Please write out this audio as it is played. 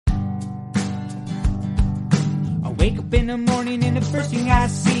Wake up in the morning and the first thing I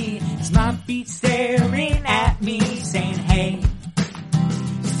see is my feet staring at me, saying, hey,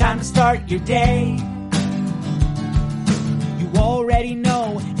 it's time to start your day. You already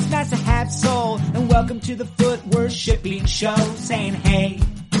know it's nice to have soul, and welcome to the foot worshipping show, saying, hey,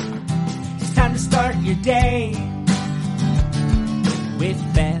 it's time to start your day with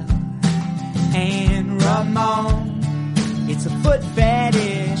Belle and Ramon. It's a foot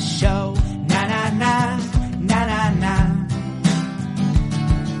fetish show. Na na na, na na na,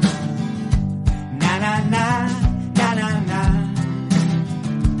 na na na, na na na.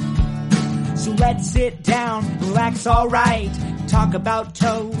 So let's sit down, relax, alright. Talk about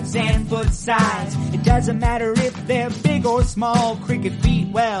toes and foot size. It doesn't matter if they're big or small. Cricket feet,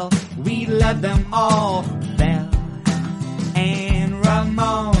 well, we love them all. Belle and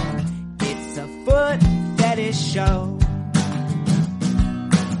Ramon. It's a foot fetish show.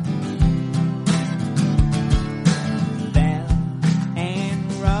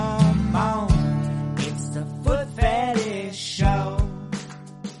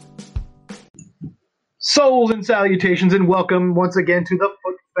 Souls and salutations, and welcome once again to the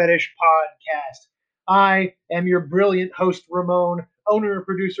Foot Fetish Podcast. I am your brilliant host, Ramon, owner and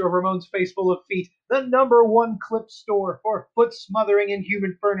producer of Ramon's Face Full of Feet, the #1 clip store for foot smothering and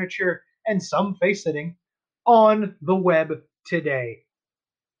human furniture and some face sitting on the web today.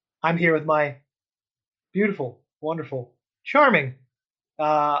 I'm here with my beautiful, wonderful, charming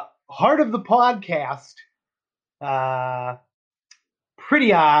heart of the podcast,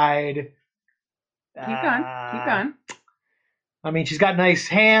 pretty-eyed. Keep going. I mean, she's got nice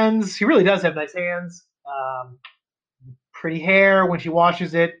hands. She really does have nice hands. Pretty hair when she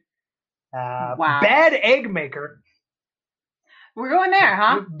washes it. Wow. Bad egg maker. We're going there,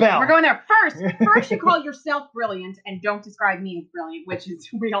 huh? Belle. We're going there. First you call yourself brilliant and don't describe me as brilliant, which is,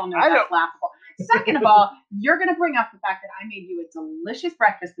 we all know that's laughable. Second of all, you're going to bring up the fact that I made you a delicious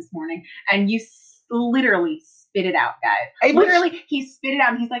breakfast this morning and you literally spit it out, guys. He spit it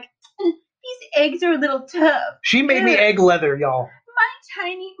out and he's like, these eggs are a little tough. She made me egg leather, y'all. My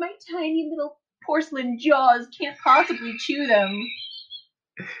tiny little porcelain jaws can't possibly chew them.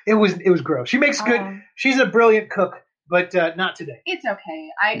 It was gross. She makes good. She's a brilliant cook, but not today. It's okay.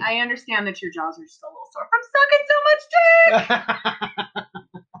 I understand that your jaws are still a little sore from sucking so much dick.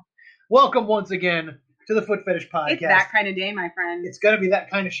 Welcome once again to the Foot Fetish Podcast. It's that kind of day, my friend. It's gonna be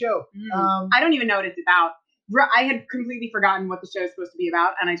that kind of show. I don't even know what it's about. I had completely forgotten what the show is supposed to be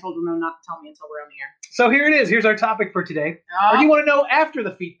about, and I told Ramon not to tell me until we're on the air. So here it is. Here's our topic for today. Or do you want to know after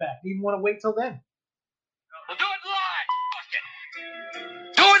the feedback? Do you even want to wait till then? We'll do it live.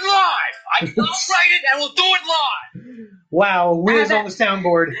 Do it live. I'll write it, and we'll do it live. Wow, Wiz on the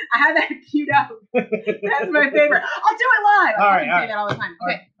soundboard. I had that queued up. That's my favorite. I'll do it live. All right, say that all the time.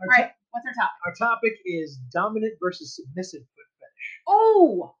 Okay. All right. What's our topic? Our topic is dominant versus submissive foot fetish.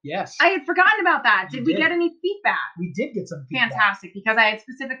 Oh, yes. I had forgotten about that. Did we get any feedback? We did get some feedback. Fantastic, because I had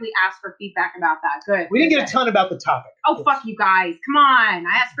specifically asked for feedback about that. Good. We didn't get a ton about the topic. Oh, fuck you guys. Come on.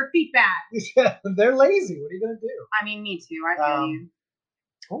 I asked for feedback. They're lazy. What are you going to do? I mean, me too. I feel you.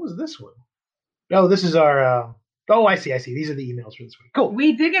 What was this one? Oh, this is our... Oh, I see. These are the emails for this week. Cool.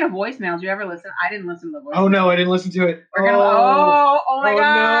 We did get a voicemail. Did you ever listen? I didn't listen to the voicemail. Oh, no, I didn't listen to it. We're gonna, oh my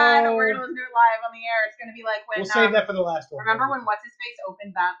God. No. We're going to listen to it live on the air. It's going to be like when... We'll save that for the last one. Remember when What's-His-Face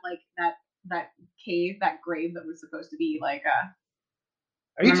opened that cave, that grave that was supposed to be like a...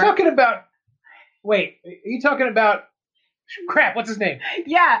 Are you talking about... Wait, are you talking about... Crap, what's his name?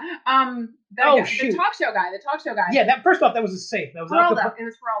 Yeah, shoot. The talk show guy. Yeah, first off, that was a safe. That was Geraldo. It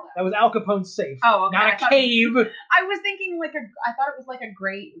was Geraldo. That was Al Capone's safe. Oh, okay. Not a cave. I was thinking I thought it was like a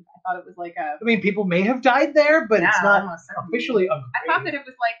grave. I thought it was like a... I mean, people may have died there, but it's not officially a grave. I thought that it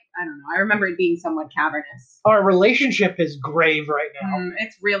was like, I don't know. I remember it being somewhat cavernous. Our relationship is grave right now.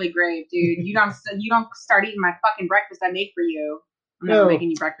 It's really grave, dude. You don't start eating my fucking breakfast I make for you. I'm never making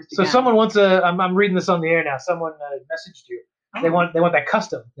you breakfast again. So someone wants I'm reading this on the air now. Someone messaged you. They want that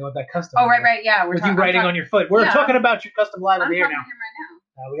custom. Oh, right. Yeah. With you writing on your foot. We're talking about your custom live on the air now. I'm talking to him right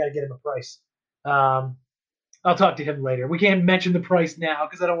now. We got to get him a price. I'll talk to him later. We can't mention the price now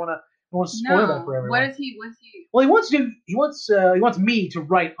because I don't want to spoil that for everyone. What is he? Well, he wants me to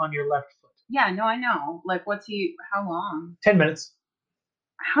write on your left foot. Yeah, no, I know. Like, how long? 10 minutes.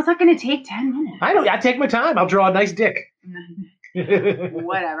 How's that going to take 10 minutes? I know. I take my time. I'll draw a nice dick.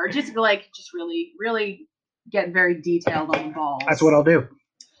 Whatever. Just really, really get very detailed on the balls. That's what I'll do.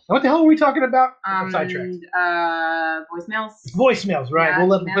 What the hell are we talking about? Sidetracked. Voicemails. Voicemails, right. Yeah, we'll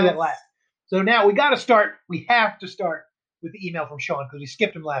let them play that last. So now we have to start with the email from Sean because we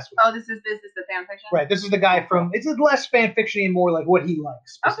skipped him last week. Oh, this is the fan fiction? Right. This is the guy from, it's less fan fiction and more like what he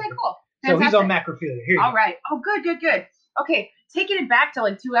likes. Okay, cool. So he's on Fantastic. macrophilia. Here you All go. right. Oh, good. Okay, taking it back to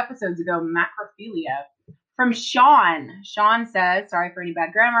like 2 episodes ago, macrophilia. From Sean. Sean says, sorry for any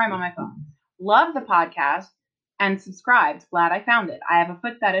bad grammar, I'm on my phone. Love the podcast and subscribed. Glad I found it. I have a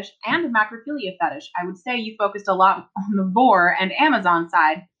foot fetish and a macrophilia fetish. I would say you focused a lot on the vor and Amazon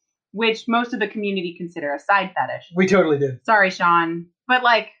side, which most of the community consider a side fetish. We totally did. Sorry, Sean. But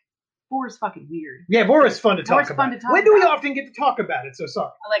like, vor is fucking weird. Yeah, vor is fun to talk Vor's about. fun to talk When do we about. often get to talk about it? So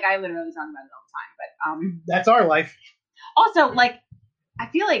sorry. Like, I literally talk about it all the time. But That's our life. also, like, I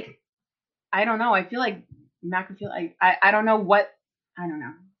feel like, I don't know. I feel like macrophilia, I don't know what, I don't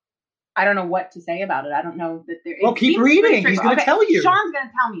know. I don't know what to say about it. I don't know that there. Well, keep reading. He's going to tell you. Sean's going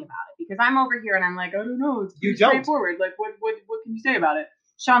to tell me about it because I'm over here and I'm like, I don't know. It's pretty straightforward. Like, what can you say about it?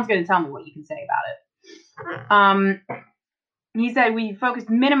 Sean's going to tell me what you can say about it. He said we focused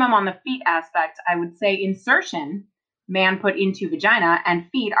minimum on the feet aspect. I would say insertion, man put into vagina, and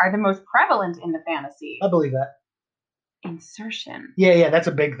feet are the most prevalent in the fantasy. I believe that. Insertion. Yeah, that's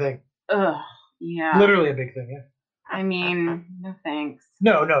a big thing. Ugh. Yeah. Literally a big thing, yeah. I mean, no thanks.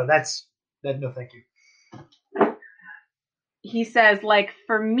 No, no thank you. He says, like,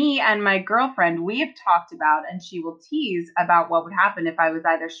 for me and my girlfriend, we have talked about, and she will tease about what would happen if I was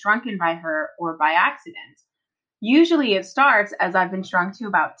either shrunken by her or by accident. Usually it starts as I've been shrunk to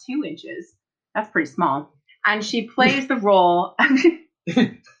about 2 inches. That's pretty small. And she plays the role.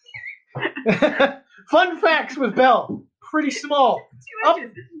 Fun facts with Belle. Pretty small. 2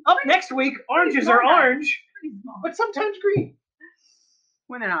 inches. Up next week, oranges are orange, Pretty small. but sometimes green.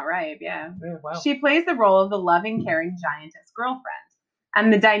 When they're not ripe, yeah. Wow. She plays the role of the loving, caring giantess girlfriend.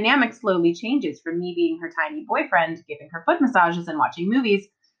 And the dynamic slowly changes from me being her tiny boyfriend, giving her foot massages and watching movies,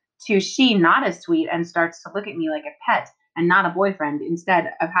 to she not as sweet and starts to look at me like a pet and not a boyfriend.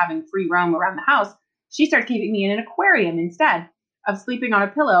 Instead of having free roam around the house, she starts keeping me in an aquarium instead of sleeping on a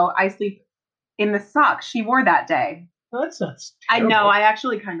pillow. I sleep in the socks she wore that day. Well, that's not I terrible. know. I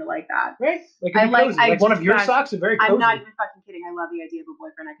actually kind of like that. Right? Like, I like- cozy. I like one of just your got- socks is very cozy. I'm not even fucking kidding. I love the idea of a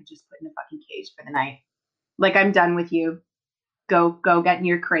boyfriend I could just put in a fucking cage for the night. Like, I'm done with you. Go get in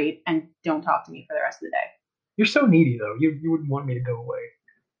your crate and don't talk to me for the rest of the day. You're so needy, though. You wouldn't want me to go away.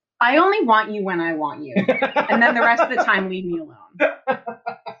 I only want you when I want you. And then the rest of the time, leave me alone.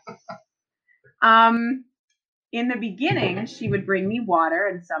 In the beginning, she would bring me water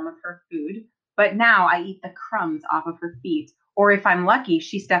and some of her food, but now I eat the crumbs off of her feet. Or if I'm lucky,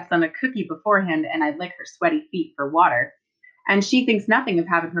 she steps on a cookie beforehand and I lick her sweaty feet for water. And she thinks nothing of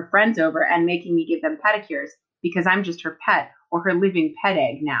having her friends over and making me give them pedicures because I'm just her pet or her living pet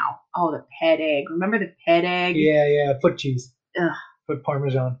egg now. Oh, the pet egg. Remember the pet egg? Yeah, foot cheese. Ugh. Foot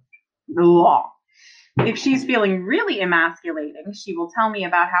parmesan. Ugh. If she's feeling really emasculating, she will tell me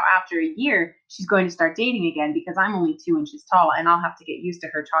about how after a year she's going to start dating again because I'm only 2 inches tall and I'll have to get used to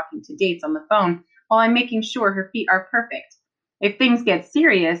her talking to dates on the phone while I'm making sure her feet are perfect. If things get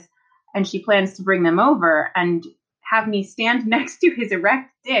serious and she plans to bring them over and have me stand next to his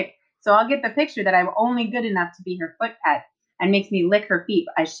erect dick, so I'll get the picture that I'm only good enough to be her foot pet and makes me lick her feet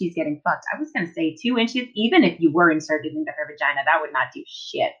as she's getting fucked. I was going to say 2 inches, even if you were inserted into her vagina, that would not do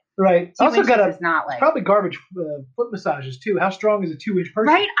shit. Right. 2 Also inches got is not like... probably garbage foot massages, too. How strong is a 2-inch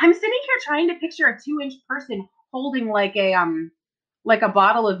person? Right? I'm sitting here trying to picture a 2-inch person holding like a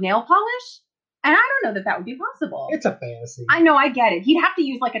bottle of nail polish, and I don't know that would be possible. It's a fantasy. I know, I get it. He'd have to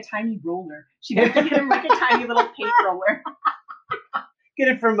use like a tiny roller. She'd have to get him like a tiny little tape roller. Get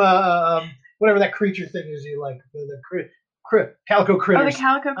it from whatever that creature thing is you like. The calico critters. Oh, the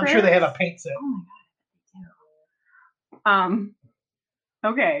calico critters? I'm sure they have a paint set. Oh my god, they do.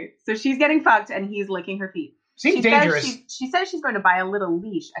 Okay, so she's getting fucked and he's licking her feet. Seems dangerous. She says she's going to buy a little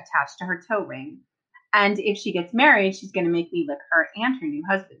leash attached to her toe ring. And if she gets married, she's going to make me lick her and her new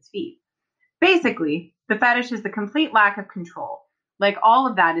husband's feet. Basically, the fetish is the complete lack of control. Like, all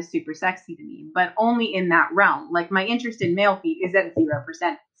of that is super sexy to me, but only in that realm. Like, my interest in male feet is at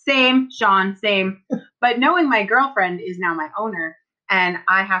 0%. Same, Sean, same. But knowing my girlfriend is now my owner, and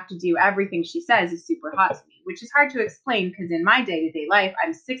I have to do everything she says is super hot to me, which is hard to explain because in my day-to-day life,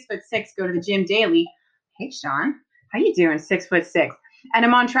 I'm 6'6", go to the gym daily. Hey, Sean, how you doing, 6'6"? And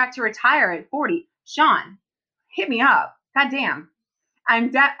I'm on track to retire at 40. Sean, hit me up. God damn.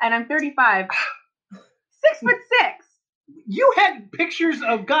 And I'm 35. 6'6". You had pictures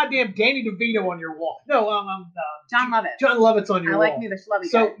of goddamn Danny DeVito on your wall. No, John Lovitz. John Lovett's on your I wall. like me the schlubby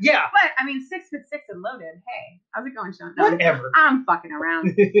So, guy. yeah. But, I mean, 6'6" and loaded. Hey, how's it going, Sean? No, Whatever. I'm fucking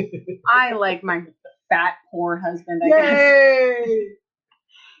around. I like my fat, poor husband, I guess. Yay!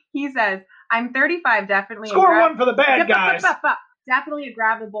 He says, I'm 35, definitely. Score one for the bad guys. Definitely a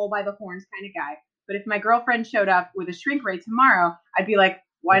grab the bull by the horns kind of guy. But if my girlfriend showed up with a shrink ray tomorrow, I'd be like,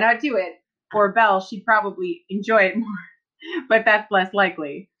 Why not do it? Or Belle, she'd probably enjoy it more, but that's less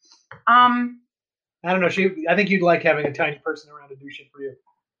likely. I don't know. I think you'd like having a tiny person around to do shit for you.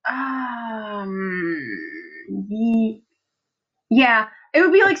 Yeah, it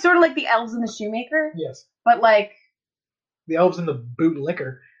would be like sort of like the elves and the shoemaker. Yes. But like the elves in the boot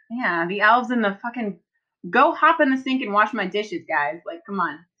liquor. Yeah, the elves in the fucking go hop in the sink and wash my dishes, guys. Like, come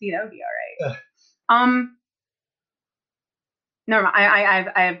on, see, that would be all right. No,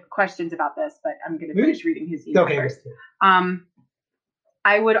 I have questions about this, but I'm gonna finish reading his email first.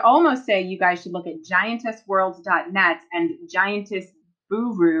 I would almost say you guys should look at giantessworlds.net and Giantess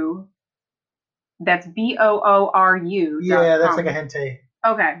Booru. That's BOORU. Yeah, that's like a hentai.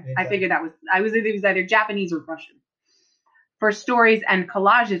 Okay, I figured it was either Japanese or Russian. For stories and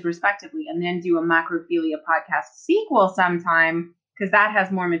collages, respectively, and then do a Macrophilia podcast sequel sometime, because that has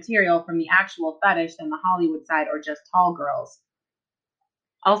more material from the actual fetish than the Hollywood side or just tall girls.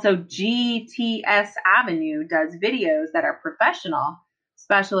 Also, GTS Avenue does videos that are professional,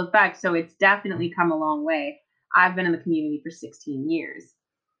 special effects, so it's definitely come a long way. I've been in the community for 16 years.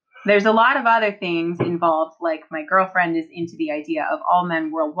 There's a lot of other things involved, like my girlfriend is into the idea of all men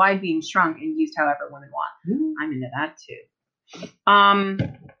worldwide being shrunk and used however women want. I'm into that too.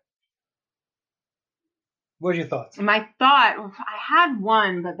 What's your thoughts? My thought, I had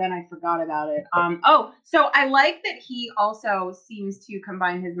one, but then I forgot about it. So I like that he also seems to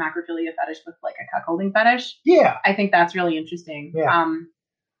combine his macrophilia fetish with like a cuckolding fetish. Yeah. I think that's really interesting. Yeah.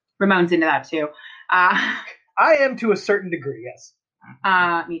 Ramon's into that too. I am to a certain degree, yes.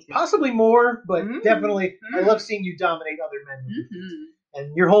 Me too. Possibly more, but definitely I love seeing you dominate other men.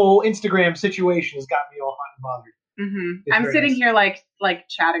 And your whole Instagram situation has got me all hot and bothered. I'm sitting here like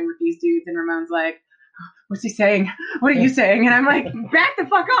chatting with these dudes, and Ramon's like, what's he saying? What are you saying? And I'm like, back the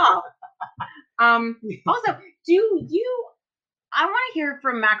fuck off. Also, I want to hear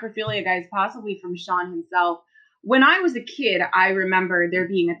from macrophilia guys, possibly from Sean himself. When I was a kid, I remember there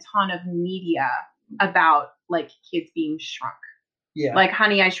being a ton of media about like kids being shrunk. Yeah. Like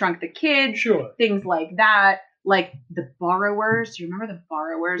Honey, I Shrunk the Kids. Sure. Things like that. Like the borrowers. Do you remember the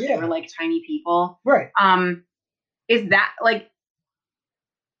borrowers? Yeah. They were like tiny people. Right. Is that like,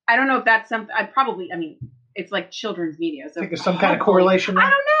 I don't know if that's something, it's like children's media. So I think there's some kind of correlation there. I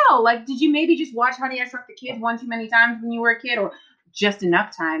don't know. Like, did you maybe just watch Honey, I Shrunk the Kids one too many times when you were a kid, or just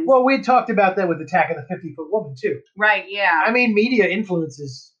enough times? Well, we talked about that with Attack of the 50-Foot Woman, too. Right, yeah. I mean, media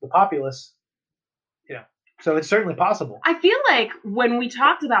influences the populace, so it's certainly possible. I feel like when we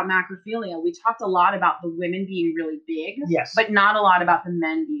talked about macrophilia, we talked a lot about the women being really big, yes, but not a lot about the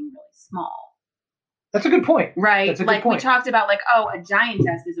men being really small. That's a good point. Right. That's a like good point. We talked about like, a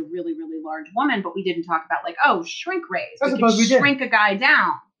giantess is a really, really large woman, but we didn't talk about like, shrink rays. I suppose we shrink a guy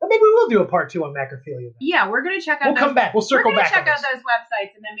down. But maybe we will do a part 2 on macrophilia. Then. Yeah, we're gonna check out. We'll come back. We'll circle back. Check out those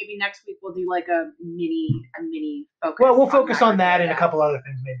websites, and then maybe next week we'll do like a mini focus. Well, we'll focus on that and a couple other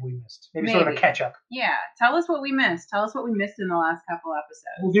things maybe we missed. Maybe sort of a catch up. Yeah, tell us what we missed. Tell us what we missed in the last couple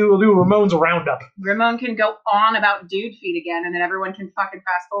episodes. We'll do Ramon's roundup. Ramon can go on about dude feet again, and then everyone can fucking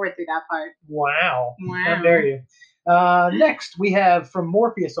fast forward through that part. Wow. How dare you? Next, we have from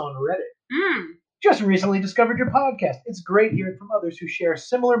Morpheus on Reddit. Just recently discovered your podcast. It's great hearing from others who share a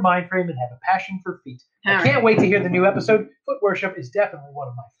similar mind frame and have a passion for feet. I can't wait to hear the new episode. Foot worship is definitely one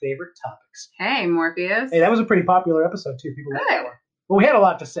of my favorite topics. Hey, Morpheus. Hey, that was a pretty popular episode, too. People liked that one. Well, we had a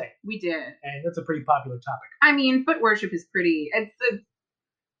lot to say. We did. And that's a pretty popular topic. I mean, foot worship is pretty...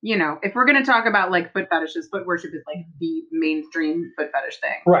 if we're going to talk about, like, foot fetishes, foot worship is, like, the mainstream foot fetish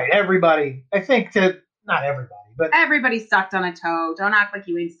thing. Right. Everybody. I think not everybody. But everybody's sucked on a toe. Don't act like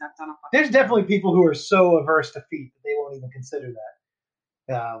you ain't sucked on a fucking There's definitely people who are so averse to feet that they won't even consider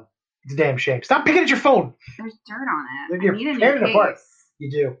that. It's a damn shame. Stop picking at your phone. There's dirt on it. You're tearing it apart. You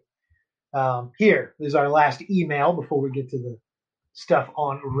do. Here is our last email before we get to the stuff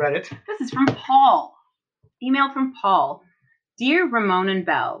on Reddit. This is from Paul. Email from Paul. Dear Ramon and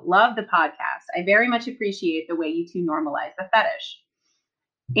Belle, love the podcast. I very much appreciate the way you two normalize the fetish.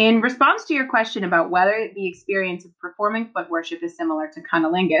 In response to your question about whether the experience of performing foot worship is similar to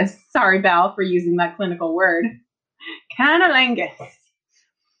cunnilingus, sorry, Belle, for using that clinical word, cunnilingus,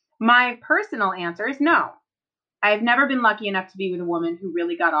 my personal answer is no. I've never been lucky enough to be with a woman who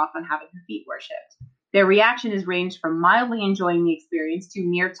really got off on having her feet worshipped. Their reaction has ranged from mildly enjoying the experience to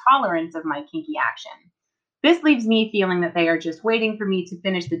near tolerance of my kinky action. This leaves me feeling that they are just waiting for me to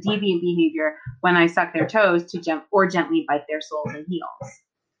finish the deviant behavior when I suck their toes or gently bite their soles and heels.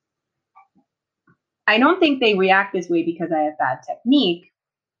 I don't think they react this way because I have bad technique.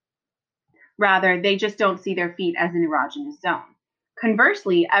 Rather, they just don't see their feet as an erogenous zone.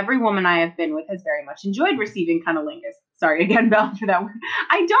 Conversely, every woman I have been with has very much enjoyed receiving cunnilingus. Sorry again, Belle, for that word.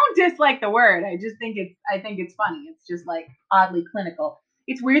 I don't dislike the word. I just think it's funny. It's just like oddly clinical.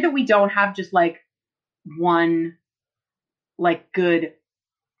 It's weird that we don't have just like one like good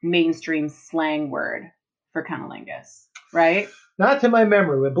mainstream slang word for cunnilingus, right? Not to my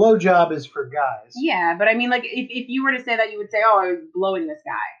memory. A blowjob is for guys. Yeah, but I mean, like, if you were to say that, you would say, "Oh, I was blowing this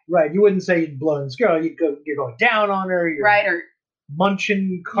guy." Right. You wouldn't say you'd blow this girl. You're going down on her. You're right, or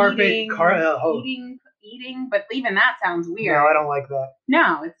munching carpet. Eating. But even that sounds weird. No, I don't like that.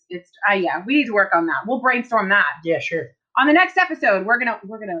 No, it's yeah. We need to work on that. We'll brainstorm that. Yeah, sure. On the next episode, we're gonna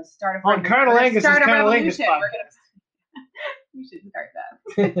start on Cunnilingus. Start a revolution. We should start that.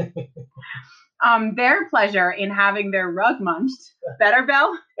 Their pleasure in having their rug munched, better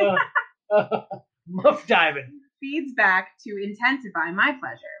Bell, muff diving, feeds back to intensify my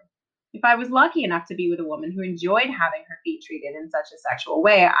pleasure. If I was lucky enough to be with a woman who enjoyed having her feet treated in such a sexual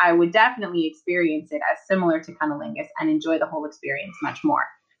way, I would definitely experience it as similar to cunnilingus and enjoy the whole experience much more.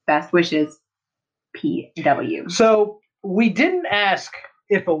 Best wishes, P.W. So we didn't ask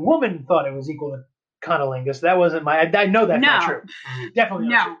if a woman thought it was equal to cunnilingus. That wasn't my. I know that's not true. Definitely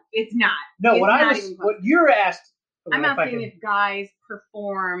not true. It's not. No, it's what you're asked. I'm asking if guys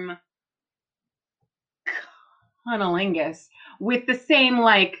perform cunnilingus with the same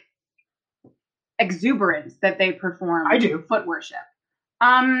like exuberance that they perform. I do. Foot worship.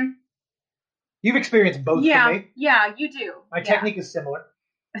 You've experienced both. Yeah, for me. Yeah, you do. My technique is similar.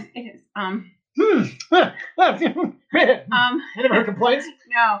 It is. I never heard complaints.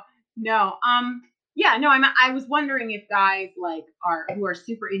 No. Yeah, no. I was wondering if guys like who are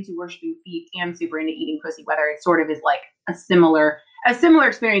super into worshiping feet and super into eating pussy, whether it sort of is like a similar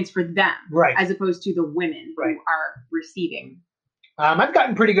experience for them, right? As opposed to the women who are receiving. I've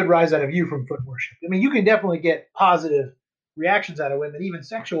gotten pretty good rise out of you from foot worship. I mean, you can definitely get positive reactions out of women, even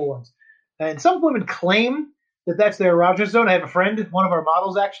sexual ones. And some women claim that that's their erogenous zone. I have a friend, one of our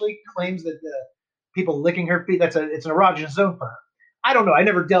models actually claims that people licking her feet, it's an erogenous zone for her. I don't know. I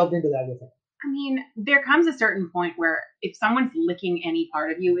never delved into that with her. I mean, there comes a certain point where if someone's licking any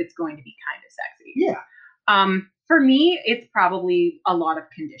part of you, it's going to be kind of sexy. Yeah. For me, it's probably a lot of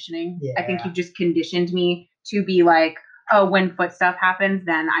conditioning. Yeah. I think you've just conditioned me to be like, oh, when foot stuff happens,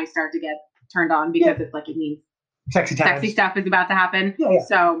 then I start to get turned on because it's like it means sexy stuff is about to happen. Yeah.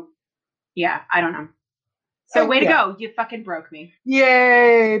 So, yeah, I don't know. So, way to go. You fucking broke me.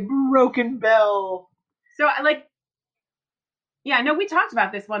 Yay, broken bell. So, we talked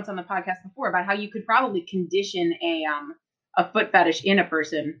about this once on the podcast before about how you could probably condition a foot fetish in a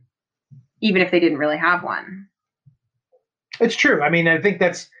person, even if they didn't really have one. It's true. I mean, I think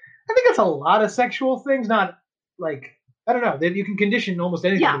that's a lot of sexual things. Not like, I don't know. You can condition almost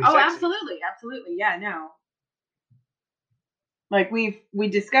anything. Yeah. To be sexy. Absolutely. Yeah. No. Like we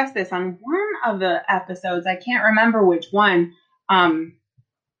discussed this on one of the episodes. I can't remember which one.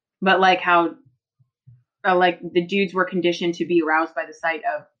 But like how. Like the dudes were conditioned to be aroused by the sight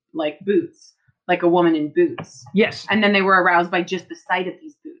of like boots, like a woman in boots. Yes. And then they were aroused by just the sight of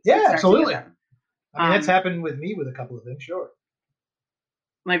these boots. Yeah, absolutely. I mean, that's happened with me with a couple of things, sure.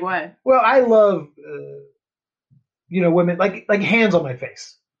 Like what? Well, I love, women like hands on my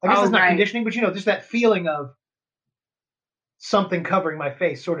face. I guess it's not conditioning, but just that feeling of something covering my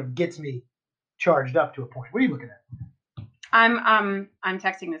face sort of gets me charged up to a point. What are you looking at? I'm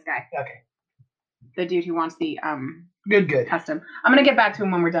texting this guy. Okay. The dude who wants the good custom. I'm gonna get back to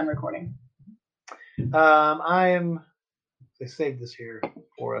him when we're done recording. They saved this here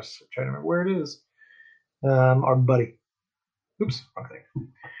for us. I'm trying to remember where it is. Our buddy. Oops, wrong thing.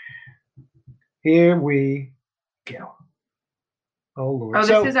 Here we go. Oh Lord.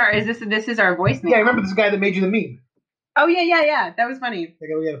 Oh, this is our voicemail. Yeah, remember this guy that made you the meme? Oh yeah. That was funny.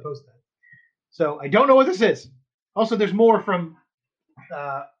 We gotta post that. So I don't know what this is. Also, there's more from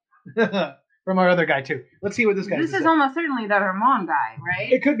from our other guy too. Let's see what this guy is. This is almost certainly the Ramon guy,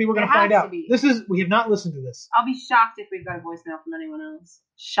 right? It could be. We're going to find out. We have not listened to this. I'll be shocked if we've got a voicemail from anyone else.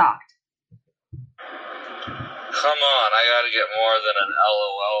 Shocked. Come on, I got to get more than an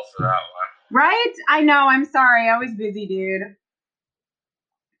LOL for that one. Right? I know. I'm sorry. I was busy, dude.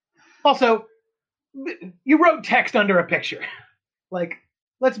 Also, you wrote text under a picture. Like,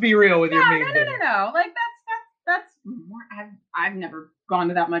 let's be real with your meme. No. Like that's more. I've never gone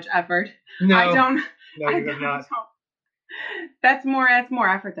to that much effort. No, I don't. No, you have not. That's more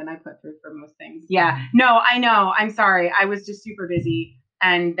effort than I put through for most things. Yeah. No, I know. I'm sorry. I was just super busy,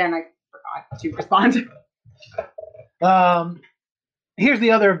 and then I forgot to respond. Here's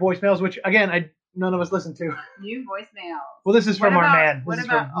the other voicemails, which again, none of us listened to. New voicemails. Well, this is from our man. This is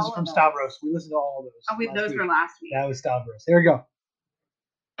from Stavros. We listened to all of those. Oh, those were last week. That was Stavros. There we go.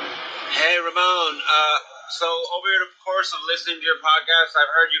 Hey, Ramon. So over the course of listening to your podcast,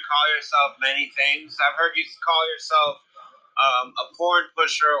 I've heard you call yourself many things. I've heard you call yourself a porn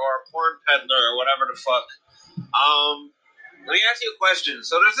pusher or a porn peddler or whatever the fuck. Let me ask you a question.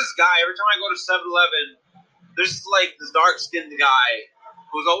 So there's this guy, every time I go to 7-Eleven, there's like this dark-skinned guy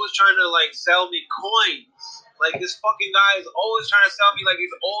who's always trying to like sell me coins. Like this fucking guy is always trying to sell me like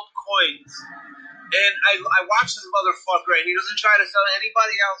these old coins. And I watch this motherfucker, and he doesn't try to sell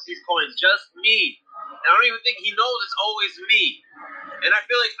anybody else these coins, just me. And I don't even think he knows it's always me. And I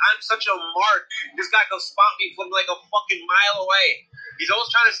feel like I'm such a mark. This guy can spot me from like a fucking mile away. He's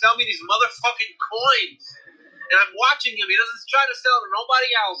always trying to sell me these motherfucking coins. And I'm watching him. He doesn't try to sell to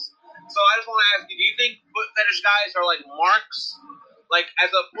nobody else. So I just want to ask you, do you think foot fetish guys are like marks? Like,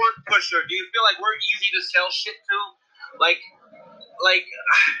 as a porn pusher, do you feel like we're easy to sell shit to? Like...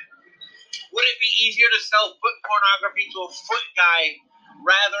 Would it be easier to sell foot pornography to a foot guy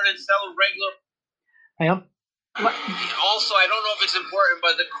rather than sell regular? Hang on. What? Also, I don't know if it's important,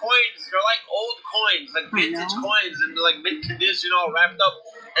 but the coins, they're like old coins, like vintage coins, and they're like mint condition, all wrapped up.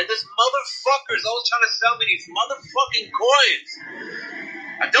 And this motherfucker's always trying to sell me these motherfucking coins.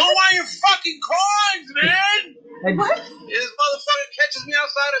 I don't want your fucking coins, man! What? This motherfucker catches me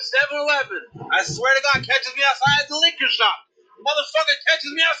outside of 7-Eleven. I swear to God, catches me outside the liquor shop. Motherfucker catches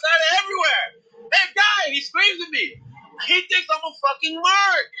me outside of everywhere. Hey, guy, he screams at me. He thinks I'm a fucking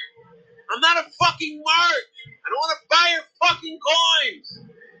mark. I'm not a fucking mark. I don't want to buy your fucking coins.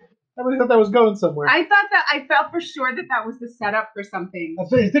 I thought that was going somewhere. I felt for sure that was the setup for something. I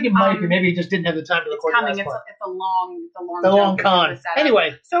think it might be. Maybe he just didn't have the time to record coming. the last part. It's a long con.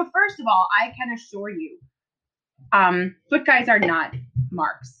 Anyway. So first of all, I can assure you, foot guys are not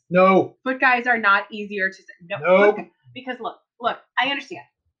marks. No. Foot guys are not easier to no. Because look, I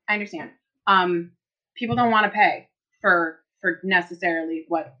understand. People don't want to pay for necessarily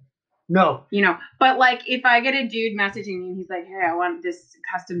what. No. But like if I get a dude messaging me and he's like, hey, I want this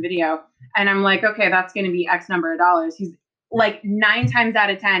custom video. And I'm like, okay, that's going to be X number of dollars. He's like 9 times out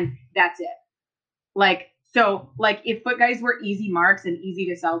of 10, that's it. Like, so like if foot guys were easy marks and easy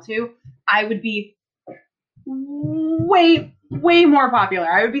to sell to, I would be way more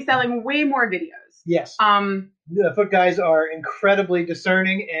popular. I would be selling way more videos. Yes. The foot guys are incredibly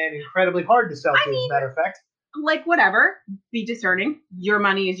discerning and incredibly hard to sell to, as a matter of fact. Like, whatever. Be discerning. Your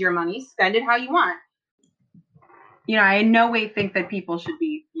money is your money. Spend it how you want. I in no way think that people should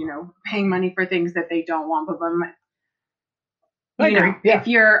be, paying money for things that they don't want. But if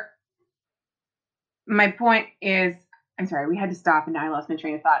you're... My point is... I'm sorry, we had to stop and now I lost my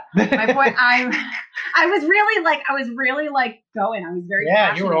train of thought. My point, I was really going. I was very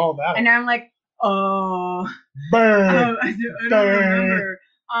passionate. You were all about it. And now I'm like, oh, burn. I don't remember.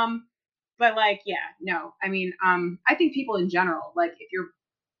 But like, yeah, no. I mean, I think people in general, like,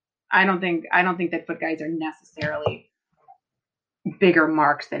 I don't think that foot guys are necessarily bigger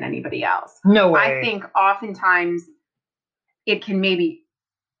marks than anybody else. No way. I think oftentimes it can maybe,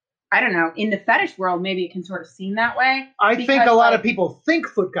 I don't know, in the fetish world, maybe it can sort of seem that way. I think a lot of people think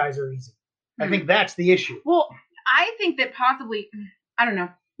foot guys are easy. I think that's the issue. Well, I think that possibly, I don't know,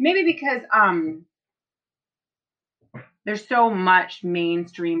 maybe because there's so much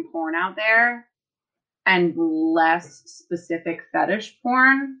mainstream porn out there and less specific fetish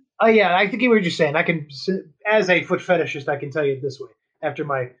porn. Oh, yeah, I think what you're saying. I can, as a foot fetishist, I can tell you it this way. After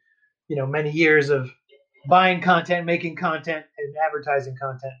my, many years of buying content, making content, and advertising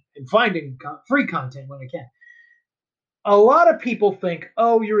content, and finding free content when I can. A lot of people think,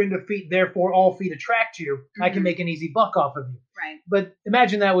 oh, you're into feet, therefore all feet attract you. Mm-hmm. I can make an easy buck off of you. Right. But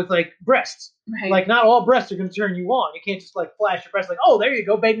imagine that with, like, breasts. Right. Like, not all breasts are going to turn you on. You can't just, like, flash your breasts like, oh, there you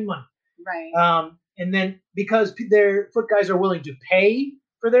go, baby money. Right. And then because their foot guys are willing to pay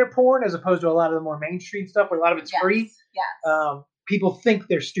for their porn, as opposed to a lot of the more mainstream stuff where a lot of it's free, people think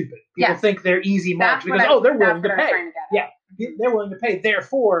they're stupid. People think they're easy marks because, they're willing to pay. They're willing to pay.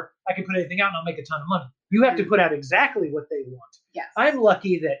 Therefore, I can put anything out and I'll make a ton of money. You have to put out exactly what they want. Yes. I'm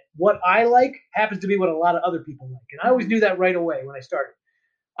lucky that what I like happens to be what a lot of other people like. And I always knew that right away when I started.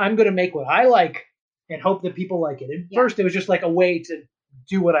 I'm going to make what I like and hope that people like it. At first, it was just like a way to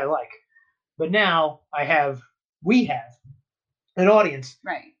do what I like. But now we have an audience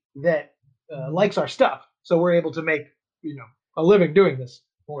that likes our stuff. So we're able to make, a living doing this,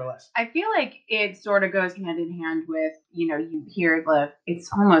 more or less. I feel like it sort of goes hand in hand with, you hear it's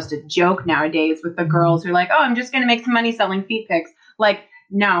almost a joke nowadays with the girls who are like, oh, I'm just going to make some money selling feet pics. Like,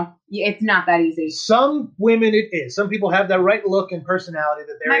 no, it's not that easy. Some women it is. Some people have that right look and personality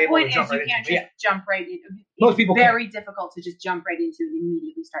that they're able to jump right into. My point is you can't just jump right into. Most people It's very difficult to just jump right into and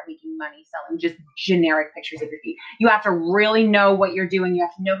immediately start making money selling just generic pictures of your feet. You have to really know what you're doing. You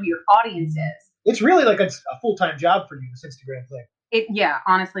have to know who your audience is. It's really like a full-time job for you, this Instagram thing.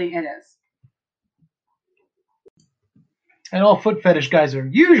 Honestly, it is. And all foot fetish guys are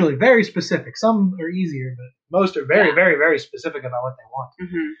usually very specific. Some are easier, but most are very, very, very specific about what they want.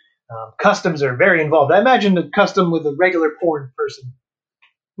 Mm-hmm. Customs are very involved. I imagine the custom with a regular porn person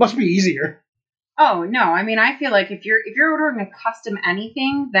must be easier. Oh no! I mean, I feel like if you're ordering a custom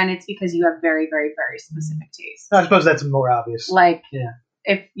anything, then it's because you have very, very, very specific taste. I suppose that's more obvious. Like, yeah.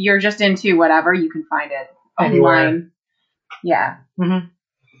 If you're just into whatever, you can find it anywhere. Online. Yeah. Mm-hmm.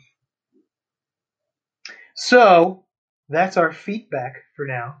 So that's our feedback for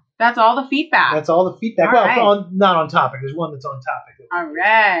now. That's all the feedback. That's all the feedback. All well, right. not on topic. There's one that's on topic. All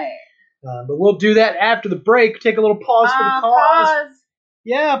right. But we'll do that after the break. Take a little pause for the cause. Pause.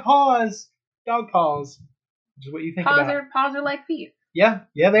 Yeah, pause. Dog paws. Which is what you think about. Paws are like feet. Yeah,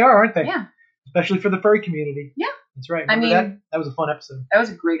 they are, aren't they? Yeah. Especially for the furry community. Yeah. That's right. Remember that was a fun episode. That was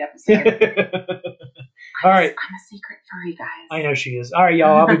a great episode. All right. I'm a secret furry, guys. I know she is. All right,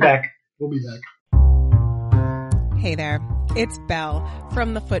 y'all. I'll be back. We'll be back. Hey there. It's Belle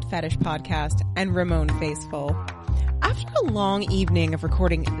from the Foot Fetish Podcast and Ramon Faceful. After a long evening of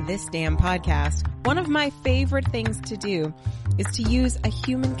recording this damn podcast, one of my favorite things to do is to use a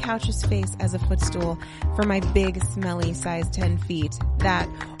human couch's face as a footstool for my big, smelly size 10 feet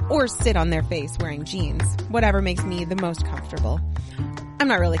or sit on their face wearing jeans, whatever makes me the most comfortable. I'm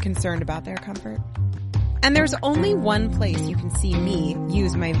not really concerned about their comfort. And there's only one place you can see me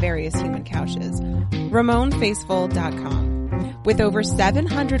use my various human couches, RamonFaceful.com, with over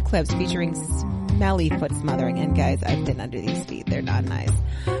 700 clips featuring smelly foot smothering. And guys, I've been under these feet. They're not nice.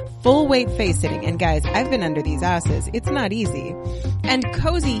 Full weight face sitting. And guys, I've been under these asses. It's not easy. And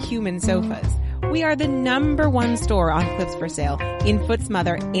cozy human sofas. We are the #1 store on clips for sale in foot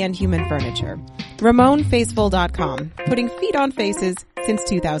smother and human furniture. RamonFaceful.com, putting feet on faces since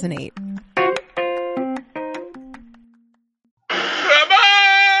 2008.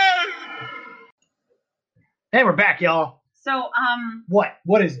 Hey, we're back, y'all. So, What?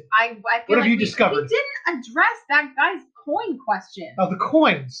 What is it? I feel what have like you discovered? We didn't address that guy's coin question. Oh, the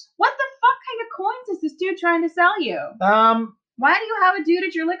coins. What the fuck kind of coins is this dude trying to sell you? Why do you have a dude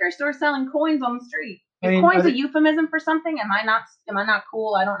at your liquor store selling coins on the street? Is coins a euphemism for something? Am I not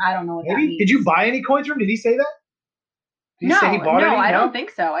cool? I don't know what that means. Did you buy any coins from him? Did he say that? Did he say he bought any? I don't think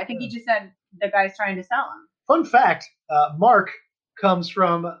so. I think he just said the guy's trying to sell them. Fun fact, Mark comes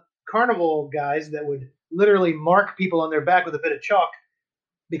from carnival guys that would literally mark people on their back with a bit of chalk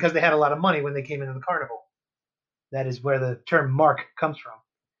because they had a lot of money when they came into the carnival. That is where the term mark comes from,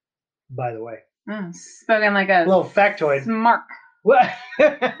 by the way. Spoken like a little factoid. Smark.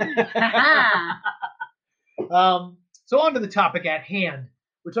 So on to the topic at hand.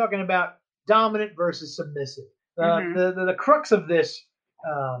 We're talking about dominant versus submissive. The crux of this,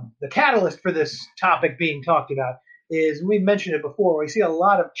 the catalyst for this topic being talked about is, we've mentioned it before, we see a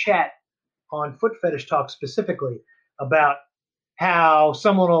lot of chat on Foot Fetish Talk specifically about how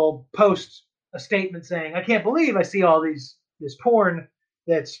someone will post a statement saying, I can't believe I see all this porn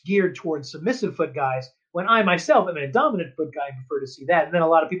that's geared towards submissive foot guys, when I myself am a dominant foot guy and prefer to see that. And then a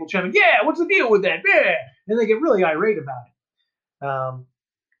lot of people chime in, yeah, what's the deal with that? Yeah. And they get really irate about it.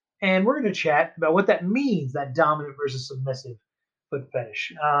 And we're going to chat about what that means, that dominant versus submissive foot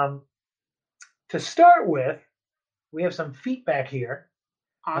fetish. To start with, we have some feedback here.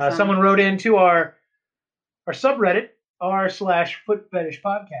 Awesome. Someone wrote into our subreddit, r/Foot Fetish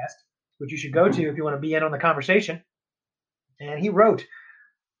Podcast, which you should go to if you want to be in on the conversation. And he wrote,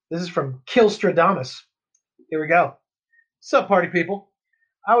 this is from Killstradamus. Here we go. Sup, party people.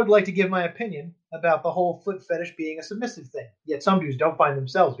 I would like to give my opinion about the whole foot fetish being a submissive thing, yet some dudes don't find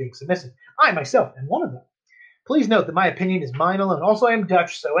themselves being submissive. I myself am one of them. Please note that my opinion is mine alone. Also, I am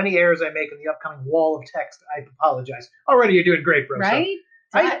Dutch, so any errors I make in the upcoming wall of text, I apologize. Already you're doing great, bro. Right?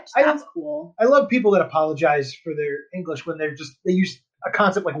 So That's cool. I love people that apologize for their English when they use a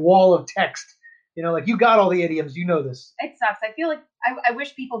concept like wall of text. You know, like, you got all the idioms, you know this. It sucks. I feel like I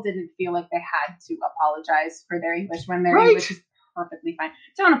wish people didn't feel like they had to apologize for their English when their English is perfectly fine.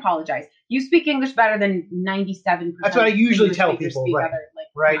 Don't apologize. You speak English better than 97%. That's what I usually English tell people.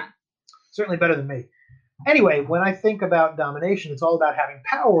 Right. Certainly better than me. Anyway, when I think about domination, it's all about having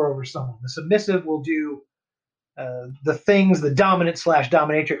power over someone. The submissive will do the things the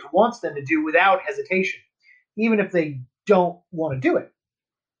dominant/dominatrix wants them to do without hesitation, even if they don't want to do it.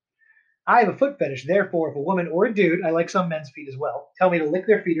 I have a foot fetish, therefore, if a woman or a dude, I like some men's feet as well, tell me to lick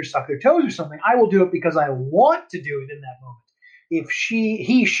their feet or suck their toes or something, I will do it because I want to do it in that moment. If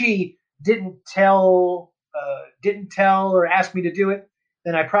she didn't tell or ask me to do it,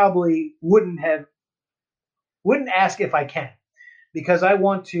 then I probably wouldn't ask if I can. Because I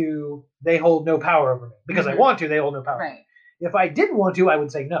want to, they hold no power over me. Because I want to, they hold no power. Right. If I didn't want to, I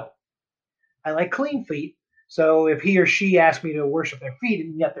would say no. I like clean feet. So if he or she asked me to worship their feet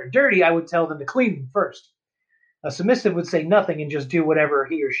and yet they're dirty, I would tell them to clean them first. A submissive would say nothing and just do whatever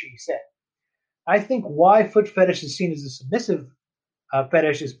he or she said. I think why foot fetish is seen as a submissive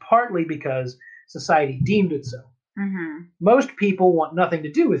fetish is partly because society deemed it so. Mm-hmm. Most people want nothing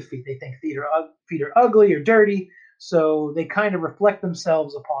to do with feet. They think feet are ugly or dirty, so they kind of reflect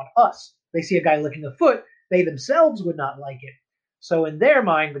themselves upon us. They see a guy licking a foot, they themselves would not like it. So in their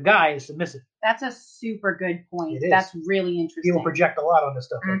mind, the guy is submissive. That's a super good point. It is. That's really interesting. People project a lot onto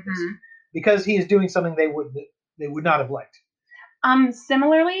stuff like this because he is doing something they would not have liked.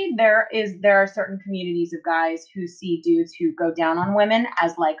 Similarly, there are certain communities of guys who see dudes who go down on women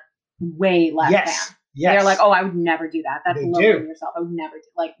as like way less than. Yes. They're like, oh, I would never do that. That's They lowering do. yourself. I would never do.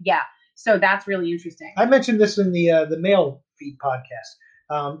 Like, yeah. So that's really interesting. I mentioned this in the male feed podcast.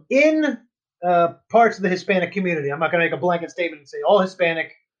 In parts of the Hispanic community, I'm not going to make a blanket statement and say all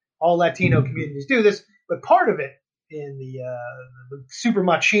Hispanic, all Latino communities do this, but part of it in the super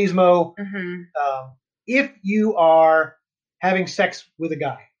machismo, if you are having sex with a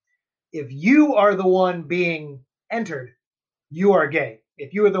guy, if you are the one being entered, you are gay.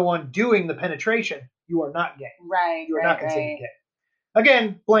 If you are the one doing the penetration, you are not gay. Right. You are not considered gay.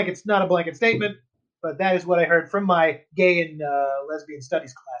 Again, blanket's not a blanket statement, but that is what I heard from my gay and lesbian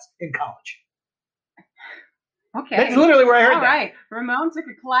studies class in college. Okay. That's literally where I heard that. All right. Ramon took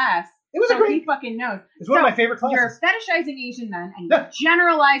a class. It was so a great. he fucking knows. It's one of my favorite classes. You're fetishizing Asian men and you're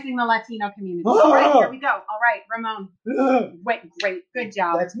generalizing the Latino community. All right, here we go. All right, Ramon. Wait, great. Good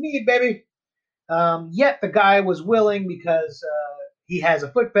job. That's me, baby. Yet the guy was willing because he has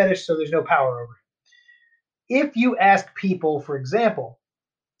a foot fetish, so there's no power over him. If you ask people, for example,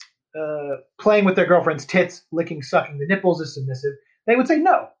 playing with their girlfriend's tits, licking, sucking the nipples is submissive, they would say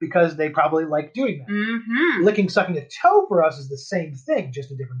no, because they probably like doing that. Mm-hmm. Licking, sucking a toe for us is the same thing,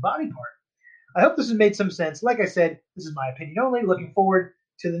 just a different body part. I hope this has made some sense. Like I said, this is my opinion only. Looking forward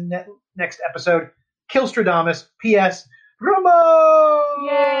to the next episode. Killstradamus. P.S. Ramon!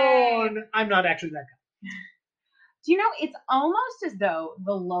 Yay! I'm not actually that guy. Do you know, it's almost as though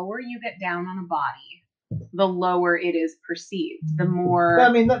the lower you get down on a body, the lower it is perceived. The more...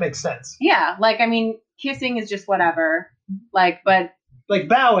 I mean, that makes sense. Yeah, like, I mean, kissing is just whatever. Like, but... Like,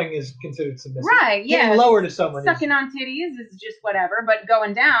 bowing is considered submissive. Right, yeah. Getting lower to someone Sucking on titties is just whatever, but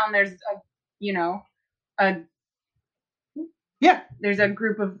going down, there's there's a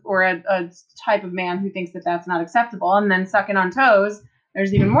group of, or a type of man who thinks that that's not acceptable, and then sucking on toes,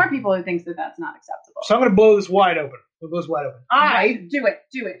 there's even more people who thinks that that's not acceptable. So I'm going to blow this wide open. I do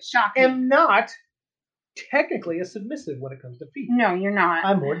it. Shock me. am not technically a submissive when it comes to feet. No, you're not.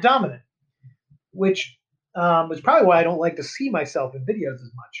 I'm more dominant, which is probably why I don't like to see myself in videos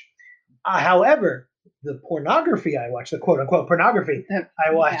as much. However, the pornography I watch, the quote-unquote pornography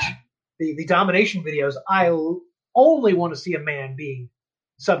I watch, the domination videos, I only want to see a man being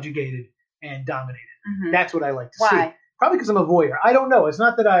subjugated and dominated. Mm-hmm. That's what I like to Why? see. Probably because I'm a voyeur. I don't know. It's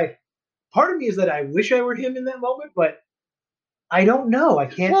not that part of me is that I wish I were him in that moment, but I don't know. I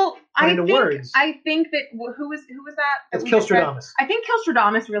can't put it into words. I think that, who was that? It's Killstradamus. I think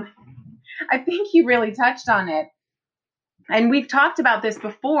Killstradamus I think he really touched on it. And we've talked about this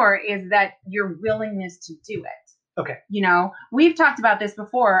before, is that your willingness to do it. Okay. You know, we've talked about this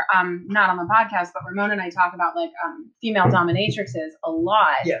before, not on the podcast, but Ramon and I talk about like female dominatrixes a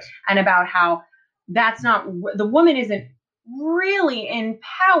lot. Yes. And about how that's not, the woman isn't really in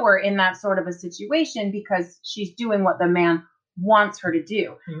power in that sort of a situation because she's doing what the man wants her to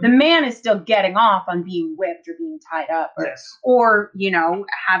do. Mm-hmm. The man is still getting off on being whipped or being tied up or, you know,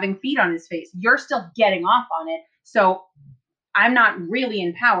 having feet on his face. You're still getting off on it. So I'm not really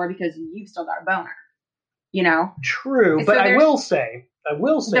in power because you've still got a boner, you know? True. But I will say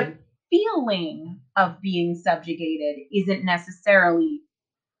the feeling of being subjugated doesn't necessarily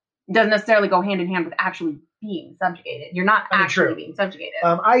go hand in hand with actually being subjugated. You're not actually being subjugated.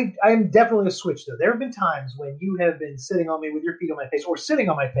 I am definitely a switch, though. There have been times when you have been sitting on me with your feet on my face or sitting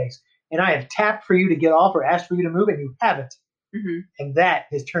on my face, and I have tapped for you to get off or asked for you to move, and you haven't. Mm-hmm. And that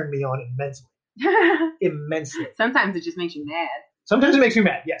has turned me on immensely. Immensely. Sometimes it just makes you mad. Sometimes it makes me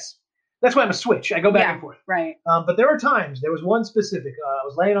mad, yes. That's why I'm a switch. I go back and forth. Right. But there are times, there was one specific, I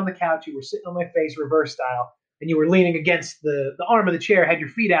was laying on the couch, you were sitting on my face, reverse style, and you were leaning against the arm of the chair, had your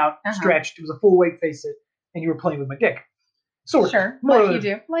feet out, stretched, it was a full weight face sit, and you were playing with my dick. Sort of. Sure. More you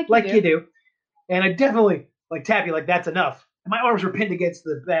do. Like you do. And I definitely like tap you like that's enough. And my arms were pinned against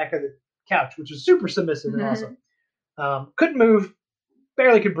the back of the couch, which was super submissive and awesome. Couldn't move,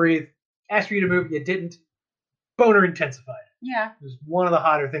 barely could breathe. Asked for you to move, you didn't. Boner intensified. Yeah. It was one of the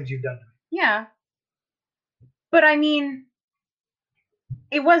hotter things you've done to me. Yeah. But I mean,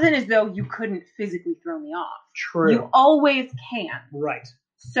 it wasn't as though you couldn't physically throw me off. True. You always can. Right.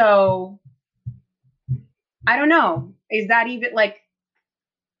 So, I don't know. Is that even like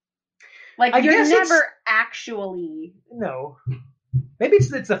I you're guess never actually... No. Maybe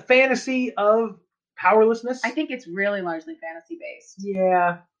it's a fantasy of powerlessness. I think it's really largely fantasy based.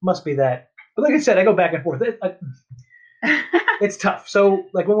 Yeah, must be that. But like I said, I go back and forth. It's tough. So,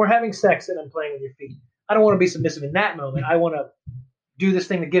 like when we're having sex and I'm playing with your feet, I don't want to be submissive in that moment. I want to do this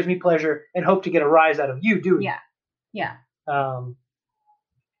thing that gives me pleasure and hope to get a rise out of you doing it. Yeah. Um,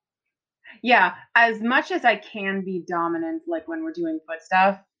 Yeah, as much as I can be dominant, like when we're doing foot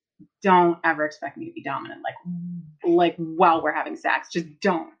stuff, don't ever expect me to be dominant, like while we're having sex. Just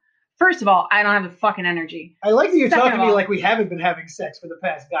don't. First of all, I don't have the fucking energy. I like that you're Second talking to of me all, like we haven't been having sex for the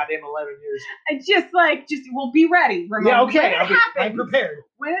past goddamn 11 years. I just, well, be ready, Ramon. Yeah, okay, When it happens, I'm prepared.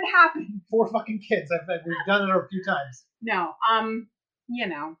 When it happens. 4 fucking kids. We've done it a few times. No, you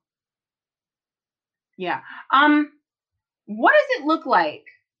know. Yeah. What does it look like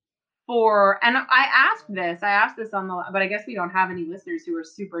and I asked this on the, but I guess we don't have any listeners who are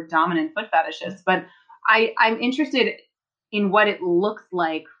super dominant foot fetishists, but I'm interested in what it looks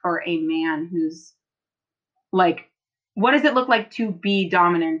like for a man who's like, what does it look like to be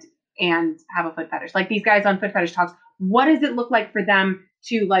dominant and have a foot fetish? Like these guys on Foot Fetish Talks, what does it look like for them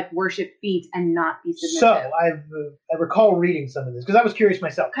to like worship feet and not be submissive? So I recall reading some of this because I was curious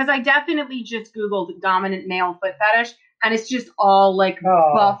myself. Because I definitely just Googled dominant male foot fetish, and it's just all like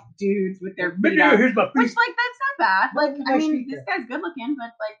buff dudes with their feet up. Here's my feet. Which, like, that's not bad. Like, I mean, this guy's good looking,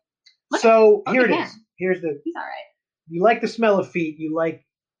 but like, here it is. He's all right. You like the smell of feet. You like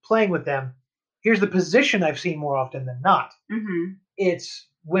playing with them. Here's the position I've seen more often than not. Mm-hmm. It's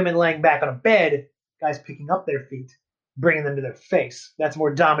women laying back on a bed, guys picking up their feet, bringing them to their face. That's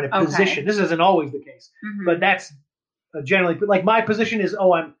more dominant position. This isn't always the case, but that's generally, like my position is,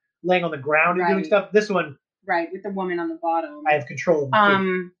 I'm laying on the ground and doing stuff. This one, right, with the woman on the bottom, I have control of the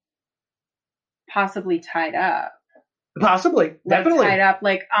feet. Possibly tied up. Possibly, definitely tied up.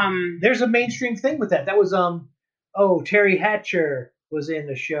 Like, there's a mainstream thing with that. That was Terry Hatcher was in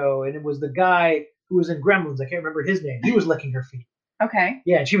the show, and it was the guy who was in Gremlins. I can't remember his name. He was licking her feet. Okay.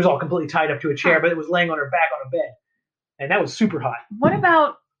 Yeah, and she was all completely tied up to a chair, but it was laying on her back on a bed. And that was super hot. What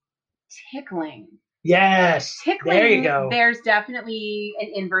about tickling? Yes. Tickling, there you go. There's definitely an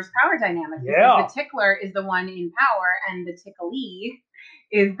inverse power dynamic. Yeah. Because the tickler is the one in power, and the ticklee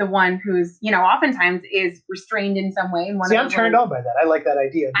is the one who's, oftentimes is restrained in some way. I'm turned on by that. I like that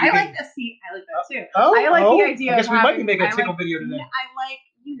idea. I like that too. Oh, I like the idea. I guess of we having, might be making a tickle video today. I like,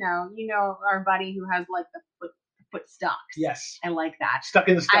 our buddy who has like the foot stocks. Yes. I like that. Stuck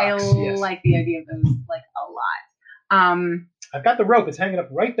in the stocks. I like the idea of those like a lot. I've got the rope. It's hanging up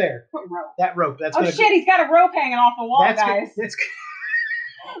right there. What rope? That rope. That's shit! He's got a rope hanging off the wall, guys.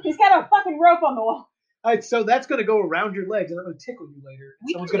 He's got a fucking rope on the wall. All right, so that's going to go around your legs, and I'm going to tickle you later.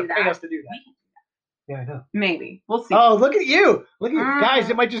 Someone's going to pay us to do that. Yeah, I know. Maybe. We'll see. Oh, look at you. Look at you. Guys,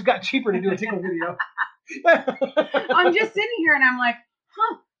 it might just got cheaper to do a tickle video. I'm just sitting here, and I'm like,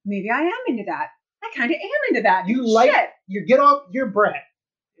 maybe I am into that. I kind of am into that. You get off your Brett,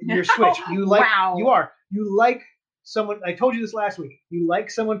 your switch. You like, wow. You like someone, I told you this last week, you like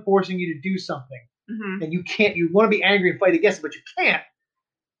someone forcing you to do something, and you want to be angry and fight against it, but you can't.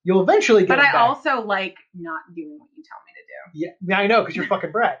 You'll eventually get it back. But I also like not doing what you tell me to do. Yeah, I know, because you're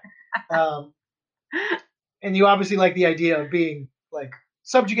fucking Brett. And you obviously like the idea of being, like,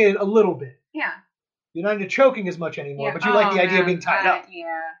 subjugated a little bit. Yeah. You're not into choking as much anymore, but you like the idea of being tied up. Yeah.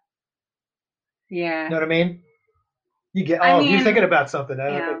 Yeah. You know what I mean? You're thinking about something.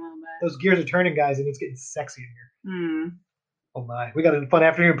 Those gears are turning, guys, and it's getting sexy in here. Oh my. We got a fun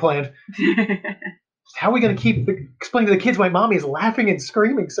afternoon planned. How are we going to explain to the kids why mommy is laughing and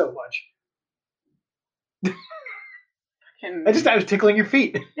screaming so much? I was tickling your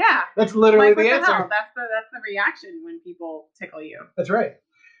feet. Yeah. That's literally the answer. Hell? That's the reaction when people tickle you. That's right.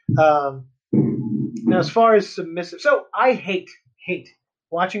 Now, as far as submissive, so I hate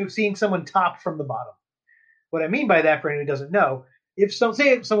seeing someone top from the bottom. What I mean by that, for anyone who doesn't know, if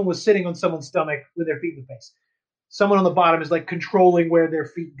someone was sitting on someone's stomach with their feet in the face, someone on the bottom is like controlling where their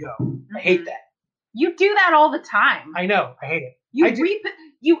feet go. I hate that. You do that all the time. I know. I hate it.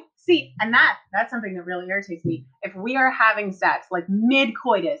 You see, and that's something that really irritates me. If we are having sex, like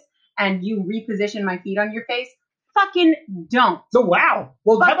mid-coitus, and you reposition my feet on your face, fucking don't. So wow.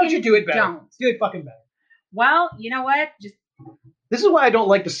 Well, how about you do it better? Don't. Do it fucking better. Well, you know what? This is why I don't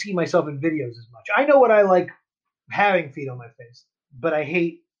like to see myself in videos as much. I know what I like having feet on my face, but I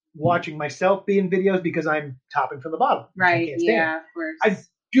hate watching myself be in videos because I'm topping from the bottom. Right, I can't stand. yeah, of course. I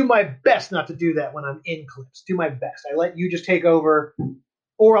do my best not to do that when I'm in clips. Do my best. I let you just take over,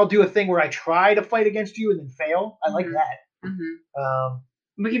 or I'll do a thing where I try to fight against you and then fail. I like that. Mm-hmm.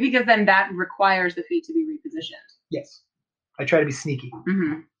 Because then that requires the feet to be repositioned. Yes. I try to be sneaky.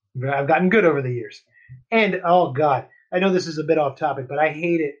 Mm-hmm. I've gotten good over the years. And, oh, God, I know this is a bit off topic, but I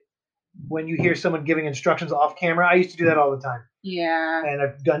hate it when you hear someone giving instructions off camera. I used to do that all the time. Yeah. And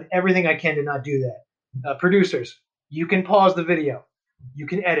I've done everything I can to not do that. Producers, you can pause the video. You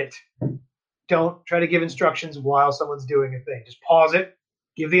can edit. Don't try to give instructions while someone's doing a thing. Just pause it,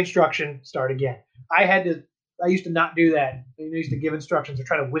 give the instruction, start again. I used to not do that. I used to give instructions or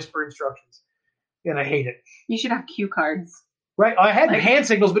try to whisper instructions. And I hate it. You should have cue cards. Right? I had hand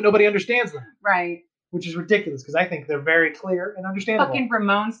signals, but nobody understands them. Right. Which is ridiculous because I think they're very clear and understandable. Fucking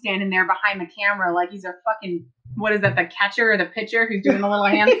Ramon standing there behind the camera like he's a fucking, what is that, the catcher or the pitcher who's doing the little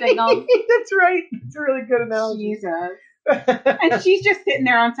hand signals? That's right. It's a really good analogy. Jesus. And she's just sitting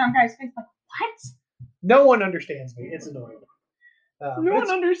there on some guy's face like, what? No one understands me. It's annoying. No one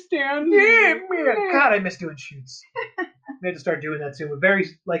understands. Yeah, man. God, I miss doing shoots. We had to start doing that soon. With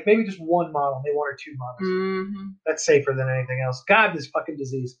maybe just one model, maybe one or two models. Mm-hmm. That's safer than anything else. God, this fucking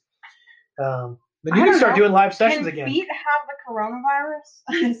disease. But you can start doing live sessions again. Can feet have the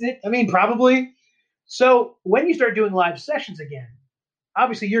coronavirus? Is it? I mean, probably. So when you start doing live sessions again,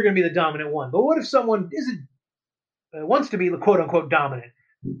 obviously you're going to be the dominant one. But what if someone wants to be the quote unquote dominant?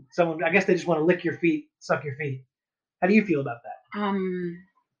 Someone, I guess they just want to lick your feet, suck your feet. How do you feel about that?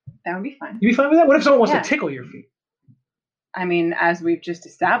 That would be fun. You'd be fine with that? What if someone wants to tickle your feet? I mean, as we've just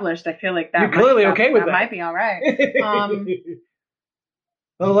established, I feel like that. You're clearly okay with that. That might be all right.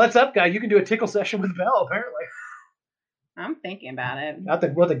 Well, what's up, guy? You can do a tickle session with Belle, apparently. I'm thinking about it.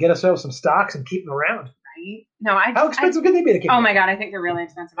 We'll have to get ourselves some stocks and keep them around. Right? No, How expensive can they be to keep? Oh my God, I think they're really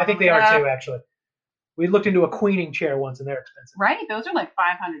expensive. I think they are too, actually. We looked into a queening chair once, and they're expensive. Right? Those are like $500.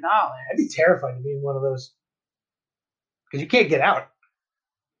 I'd be terrified to be in one of those. Because you can't get out.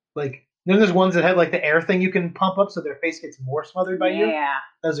 Like, then there's ones that have like the air thing you can pump up so their face gets more smothered by you. Yeah.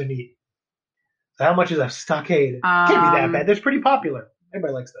 Those are neat. So how much is a stockade? Can't be that bad. They're pretty popular.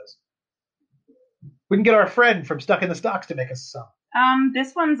 Everybody likes those. We can get our friend from Stuck in the Stocks to make us some.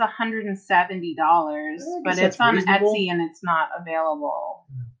 This one's $170, but it's on reasonable. Etsy and it's not available.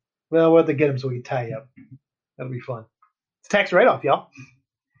 Well, we'll have to get them so we can tie you up. That'll be fun. It's tax write-off, y'all.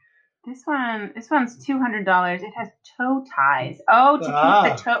 This one's $200. It has toe ties. Oh, to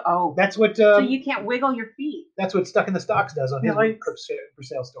keep the toe. Oh, that's what. So you can't wiggle your feet. That's what Stuck in the Stocks does on his clips for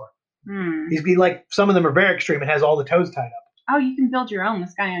sale store. Hmm. He's be like, some of them are very extreme. It has all the toes tied up. Oh, you can build your own.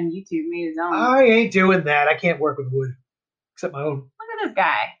 This guy on YouTube made his own. I ain't doing that. I can't work with wood, except my own. Look at this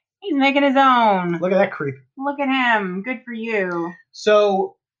guy. He's making his own. Look at that creep. Look at him. Good for you.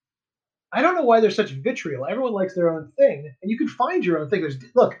 So, I don't know why there's such vitriol. Everyone likes their own thing, and you can find your own thing.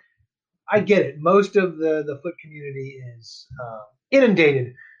 Look, I get it. Most of the foot community is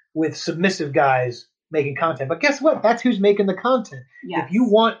inundated with submissive guys making content. But guess what? That's who's making the content. Yes. If you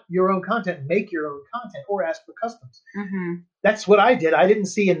want your own content, make your own content or ask for customs. Mm-hmm. That's what I did. I didn't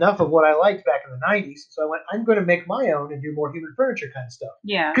see enough of what I liked back in the 90s. So I went, I'm going to make my own and do more human furniture kind of stuff.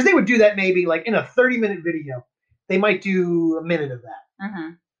 Yeah. Because they would do that maybe like in a 30-minute video. They might do a minute of that. Mm-hmm.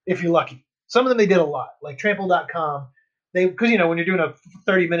 If you're lucky. Some of them they did a lot. Like Trample.com. Because, when you're doing a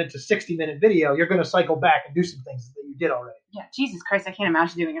 30-minute to 60-minute video, you're going to cycle back and do some things that you did already. Yeah, Jesus Christ, I can't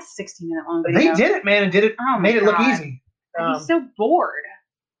imagine doing a 60-minute long video. They did it, man, and made it look easy. I'd be so bored.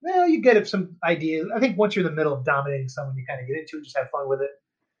 Well, you get some ideas. I think once you're in the middle of dominating someone, you kind of get into it, just have fun with it.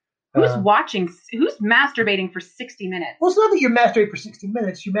 Who's masturbating for 60 minutes? Well, it's not that you masturbate for 60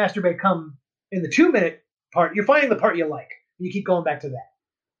 minutes. You masturbate come in the 2-minute part. You're finding the part you like. And you keep going back to that.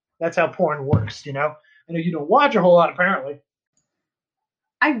 That's how porn works, I know you don't watch a whole lot, apparently.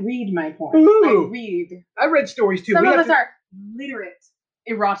 I read my porn. Ooh. I read stories, too. Some of us are literate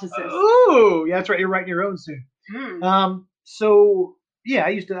eroticists. Ooh, yeah, that's right. You're writing your own soon. So, yeah,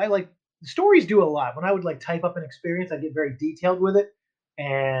 I like, the stories do a lot. When I would, type up an experience, I get very detailed with it.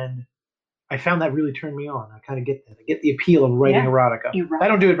 And I found that really turned me on. I kind of get that. I get the appeal of writing erotica. I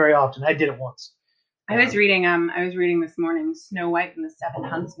don't do it very often. I did it once. I was reading this morning Snow White and the Seven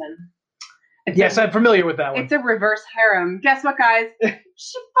Huntsmen. Yes, I'm familiar with that one. It's a reverse harem. Guess what, guys?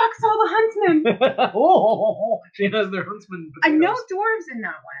 She fucks all the huntsmen. She has their huntsman potatoes. I know dwarves in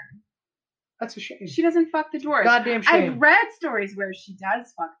that one. That's a shame. She doesn't fuck the dwarves. Goddamn shame. I've read stories where she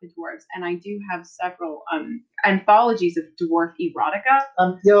does fuck the dwarves, and I do have several anthologies of dwarf erotica.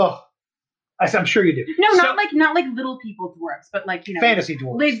 I'm sure you do. No, not like little people dwarves, but fantasy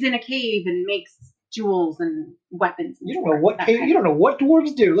dwarves. Lives in a cave and makes jewels and weapons. And You don't know what cave. You don't know what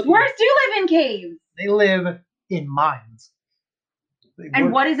dwarves do. Look, Dwarves do live in caves. they live in mines.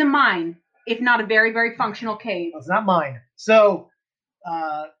 And what is a mine if not a very, very functional cave? It's not mine. So,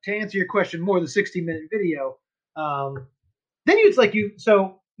 to answer your question more, the 60-minute video. Then it's like you.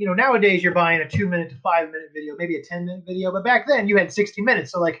 So nowadays you're buying a 2-minute to 5-minute video, maybe a 10-minute video. But back then you had 60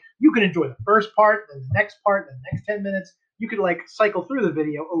 minutes. So like you could enjoy the first part, then the next part, then the next 10 minutes. You could like cycle through the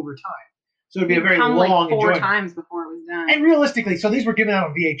video over time. So it'd be a very long like 4 enjoyment. times before it was done. And realistically, so these were given out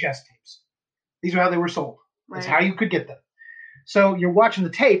on VHS tapes. These are how they were sold. That's how you could get them. So you're watching the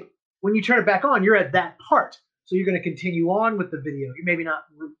tape. When you turn it back on, you're at that part. So you're going to continue on with the video. You maybe not,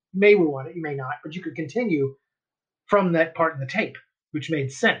 you may want it, you may not, but you could continue from that part in the tape, which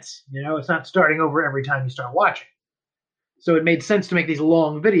made sense. It's not starting over every time you start watching. So it made sense to make these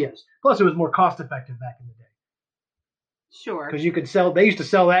long videos. Plus, it was more cost effective back in the day. Sure. Because you could sell, they used to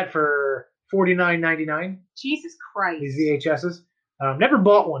sell that for $49.99. Jesus Christ. These VHSs. Never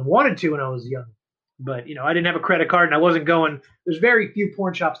bought one. Wanted to when I was young. But, I didn't have a credit card and I wasn't going. There's very few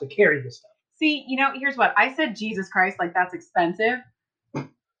porn shops that carry this stuff. See, here's what. I said Jesus Christ, like that's expensive.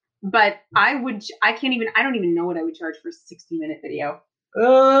 But I don't even know what I would charge for a 60-minute video.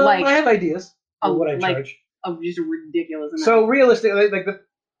 I have ideas of what I charge. Of just a ridiculous amount. So realistically,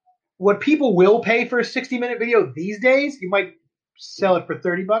 what people will pay for a 60-minute video these days, you might sell it for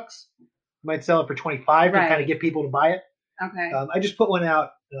 $30. You might sell it for $25 to kind of get people to buy it. Okay. I just put one out.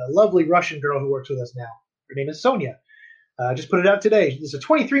 A lovely Russian girl who works with us now. Her name is Sonia. Just put it out today. It's a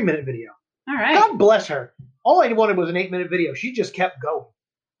 23-minute video. All right. God bless her. All I wanted was an 8-minute video. She just kept going.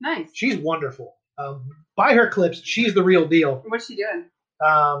 Nice. She's wonderful. Buy her clips. She's the real deal. What's she doing?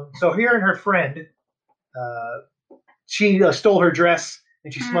 So her and her friend, she stole her dress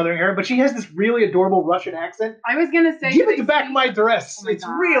and she's smothering her, but she has this really adorable Russian accent. I was going to say... Give it the back of my dress. Oh my it's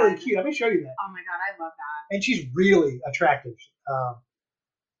God. really cute. Let me show you that. Oh my God, I love that. And she's really attractive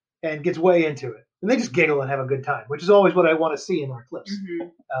and gets way into it. And they just giggle and have a good time, which is always what I want to see in our clips. Mm-hmm.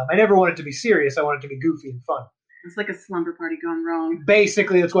 I never want it to be serious. I want it to be goofy and fun. It's like a slumber party gone wrong.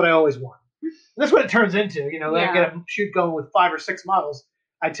 Basically, that's what I always want. And that's what it turns into. I get a shoot going with 5 or 6 models.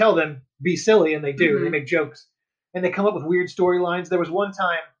 I tell them, be silly, and they do. Mm-hmm. They make jokes. And they come up with weird storylines. There was one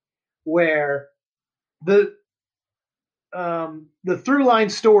time where the through line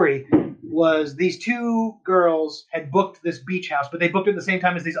story was these 2 girls had booked this beach house, but they booked it at the same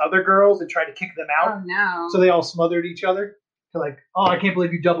time as these other girls and tried to kick them out. Oh, no. So they all smothered each other. They're like, oh, I can't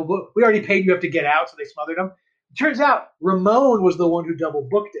believe you double booked. We already paid, you have to get out, so they smothered them. It turns out Ramon was the one who double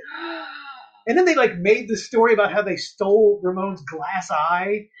booked it. And then they made this story about how they stole Ramon's glass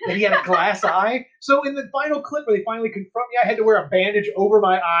eye, that he had a glass eye. So in the final clip where they finally confront me, I had to wear a bandage over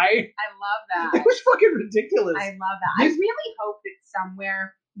my eye. I love that. It was fucking ridiculous. I love that. I really hope that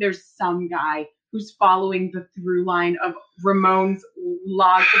somewhere there's some guy who's following the through line of Ramon's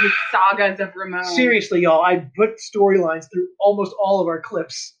his sagas of Ramon. Seriously, y'all, I put storylines through almost all of our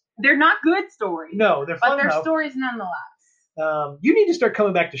clips. They're not good stories. No, they're fun, but they're though. stories nonetheless. You need to start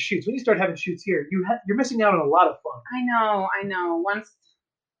coming back to shoots. When you start having shoots here, you're missing out on a lot of fun. I know.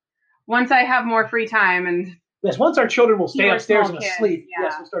 Once I have more free time and yes, once our children will stay upstairs and asleep, yeah.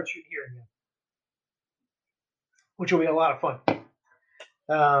 Yes, we'll start shooting here again, which will be a lot of fun.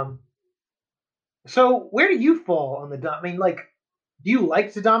 So where do you fall on the do you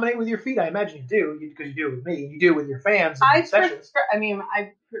like to dominate with your feet? I imagine you do, because you do it with me, and you do it with your fans in sessions.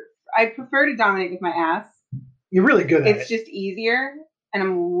 I prefer to dominate with my ass. You're really good at it. It's just easier, and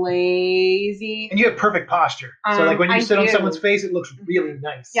I'm lazy. And you have perfect posture. So when you sit on someone's face, it looks really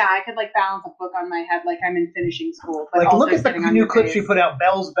nice. Yeah, I could balance a book on my head like I'm in finishing school. But look at the new clips you put out.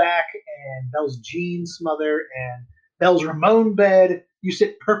 Belle's back, and Belle's jean smother, and Belle's Ramon bed. You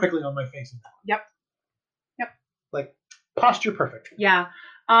sit perfectly on my face. Yep. Posture perfect. Yeah.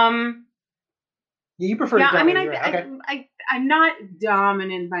 You prefer to dominate. I'm not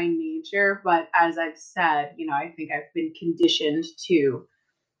dominant by nature, but as I've said, I think I've been conditioned to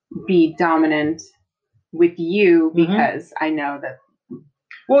be dominant with you because I know that.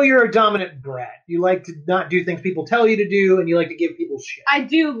 Well, you're a dominant brat. You like to not do things people tell you to do, and you like to give people shit. I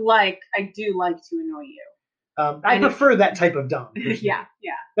do like to annoy you. I prefer that type of dominance. Yeah.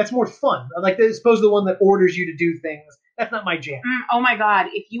 That's more fun. I suppose the one that orders you to do things. That's not my jam. Oh my God!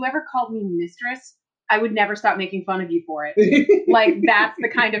 If you ever called me mistress, I would never stop making fun of you for it. That's the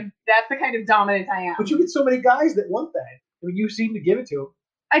kind of dominant I am. But you get so many guys that want that. I mean, you seem to give it to them.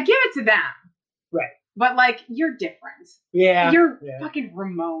 I give it to them. Right. But you're different. Yeah. You're fucking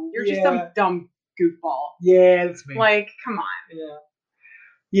Ramon. You're just some dumb goofball. Yeah, that's me. Come on. Yeah.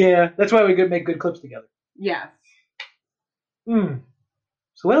 Yeah, that's why we could make good clips together. Yes. So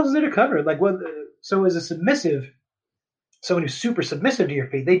what else is there to cover? as a submissive, someone who's super submissive to your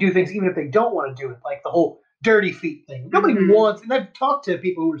feet, they do things even if they don't want to do it, like the whole dirty feet thing. Nobody wants, and I've talked to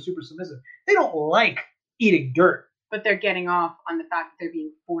people who are super submissive, they don't like eating dirt. But they're getting off on the fact that they're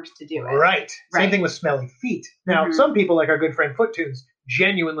being forced to do it. Right. Same thing with smelly feet. Now, some people, like our good friend Foottunes,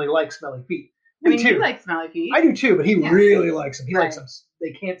 genuinely like smelly feet. Me too. You like smelly feet. I do too, but he really likes them. He likes them.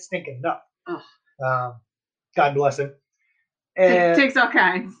 They can't stink enough. God bless him. It takes all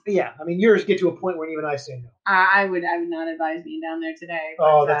kinds. Yeah, I mean, yours get to a point where even I say no. I would not advise being down there today.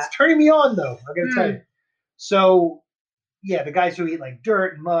 Oh, that's turning me on, though. I'm going to tell you. So, yeah, the guys who eat like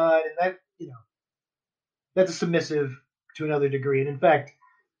dirt and mud, and that, that's a submissive to another degree. And in fact,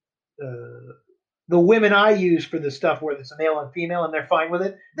 the women I use for this stuff where it's a male and female and they're fine with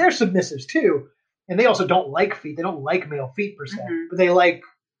it, they're submissives too. And they also don't like feet. They don't like male feet per se, but they like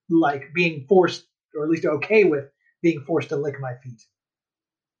being forced, or at least okay with being forced to lick my feet.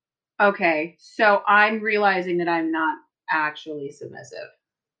 Okay, so I'm realizing that I'm not actually submissive.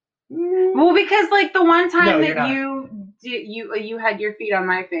 Well, because like the one time that you had your feet on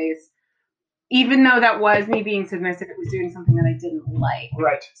my face, even though that was me being submissive, it was doing something that I didn't like.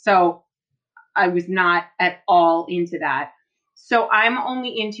 Right. So I was not at all into that. So I'm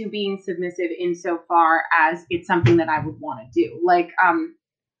only into being submissive insofar as it's something that I would want to do. Like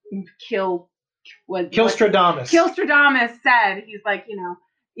Stradamus. Stradamus said, he's like,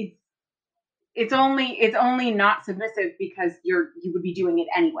 it's only not submissive because you would be doing it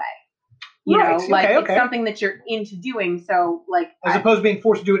anyway. It's something that you're into doing. So like, as opposed to being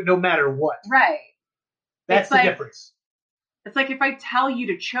forced to do it no matter what. Right. That's the difference. It's like if I tell you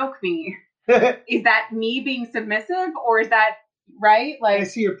to choke me, is that me being submissive or is that right? Like, I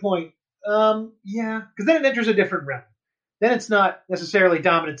see your point. Yeah, because then it enters a different realm. Then it's not necessarily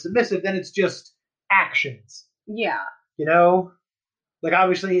dominant submissive. Then it's just actions. Yeah. Like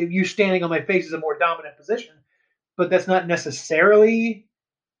obviously you standing on my face is a more dominant position, but that's not necessarily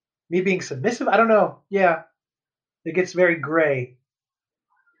me being submissive. I don't know. Yeah. It gets very gray.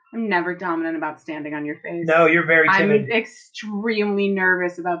 I'm never dominant about standing on your face. No, you're very timid. I'm extremely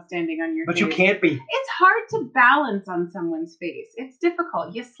nervous about standing on your face. But you can't be. It's hard to balance on someone's face. It's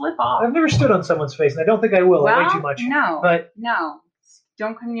difficult. You slip off. I've never stood on someone's face, and I don't think I will. I weigh too much. No. But no.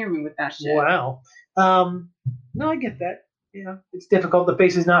 Don't come near me with that shit. Wow. No, I get that. Yeah, it's difficult. The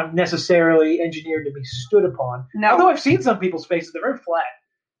face is not necessarily engineered to be stood upon. No. Although I've seen some people's faces, they're very flat,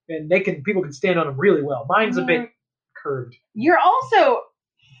 and people can stand on them really well. Mine's a bit curved. You're also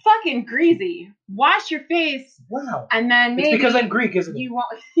fucking greasy. Wash your face. Wow. And then maybe it's because I'm Greek, isn't it? You won't.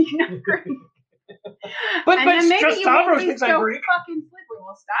 You're not Greek. but then maybe you won't be thinks so I'm Greek. fucking slippery.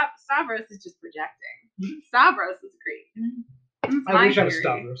 Well, Stavros is just projecting. Stavros is Greek. I wish I was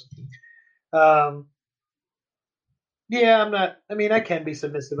Stavros. Yeah, I'm not. I mean, I can be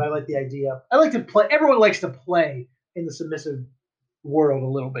submissive. I like the idea. I like to play. Everyone likes to play in the submissive world a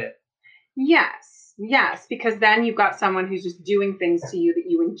little bit. Yes, because then you've got someone who's just doing things to you that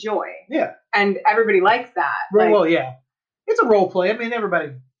you enjoy. Yeah. And everybody likes that. Right, well, yeah. It's a role play. I mean,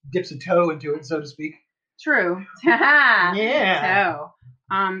 everybody dips a toe into it, so to speak. True. Yeah. So,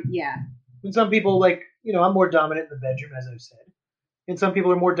 yeah. And some people, I'm more dominant in the bedroom, as I've said. And some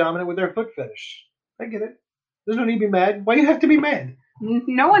people are more dominant with their foot fetish. I get it. There's no need to be mad. Why do you have to be mad?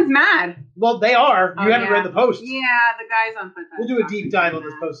 No one's mad. Well, they are. You haven't read the post. Yeah, the guys on foot fetish. We'll do a deep dive on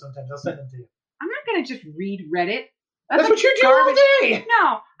this post sometimes. I'll send them to you. I'm not going to just read Reddit. That's what you do all day.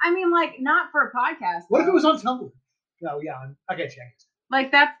 No, I mean, not for a podcast. What if it was on Tumblr? No, yeah, I get you.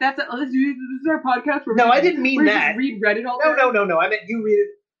 Like, that's this is our podcast. No, I didn't mean that. Just read Reddit all day? No. I meant you read it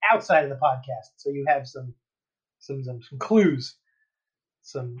outside of the podcast, so you have some clues,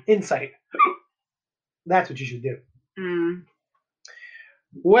 some insight. That's what you should do.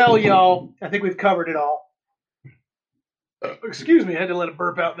 Well, y'all, I think we've covered it all. Excuse me, I had to let a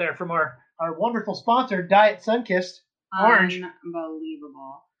burp out there from our wonderful sponsor, Diet Sunkissed Orange.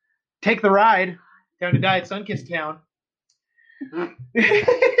 Unbelievable. Take the ride down to Diet Sunkissed Town.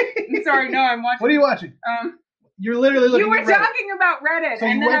 Sorry, no, I'm watching. What are you watching? You're literally looking at Reddit. You were talking about Reddit. So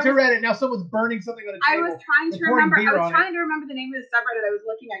you went to Reddit. Now someone's burning something on a table. I was trying to remember the name of the subreddit I was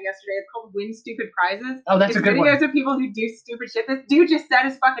looking at yesterday. It's called Win Stupid Prizes. Oh, that's a good one. Videos of people who do stupid shit. This dude just set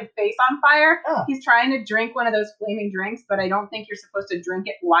his fucking face on fire. Oh. He's trying to drink one of those flaming drinks, but I don't think you're supposed to drink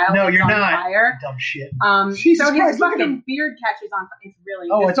it while it's on not. fire. Dumb shit. So his fucking beard catches on fire. It's really...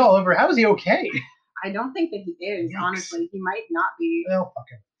 Oh, it's all over. How is he okay? I don't think that he is, honestly. He might not be. Well, fuck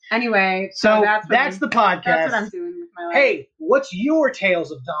him. Anyway, so that's the podcast. That's what I'm doing with my life. Hey, what's your tales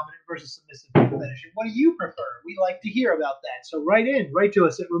of dominant versus submissive fetish? What do you prefer? We like to hear about that. So write to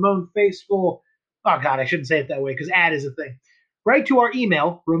us at Ramon Faceful. Oh God, I shouldn't say it that way because ad is a thing. Write to our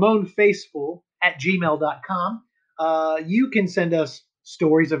email, RamonFaceful @gmail.com. You can send us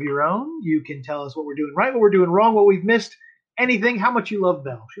stories of your own. You can tell us what we're doing right, what we're doing wrong, what we've missed, anything, how much you love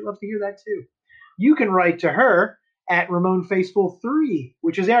Belle. She loves to hear that too. You can write to her at RamonFaithful3,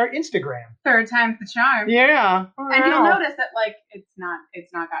 which is our Instagram. Third time's the charm. Yeah. And you'll notice that it's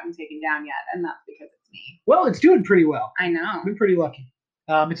not gotten taken down yet, and that's because it's me. Well, it's doing pretty well. I know. I've been pretty lucky.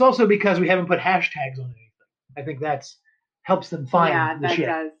 It's also because we haven't put hashtags on anything. I think that's helps them find the shit.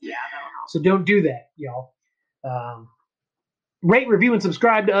 Does. Yeah, that'll help. So don't do that, y'all. Rate, review, and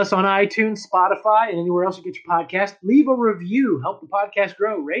subscribe to us on iTunes, Spotify, and anywhere else you get your podcast. Leave a review. Help the podcast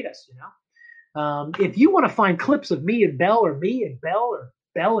grow. Rate us, if you want to find clips of me and Belle, or me and Belle, or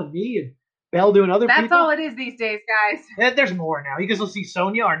Belle and me and Belle doing other people. That's all it is these days, guys. There's more now. You guys will see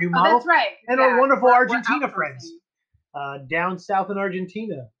Sonia, our new model. That's right. And our wonderful Argentina friends. Down south in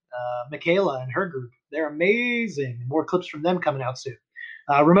Argentina. Michaela and her group. They're amazing. More clips from them coming out soon.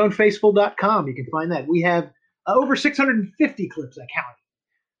 RamonFaithful.com. You can find that. We have over 650 clips, I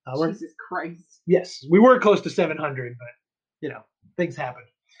counted. Jesus Christ. Yes, we were close to 700, but, things happen.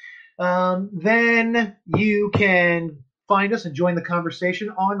 Then you can find us and join the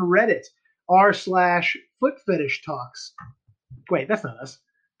conversation on Reddit, r/Foot Fetish Talks. Wait, that's not us.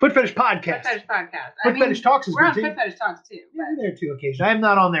 Foot Fetish Podcast. Foot Fetish Podcast. Foot Fetish Talks is we're on good too. Foot Fetish Talks too. Yeah, I'm there too occasionally. I'm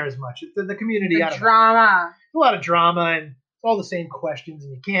not on there as much. It's the community. The drama. A lot of drama, and it's all the same questions,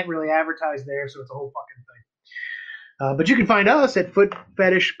 and you can't really advertise there, so it's a whole fucking thing. But you can find us at Foot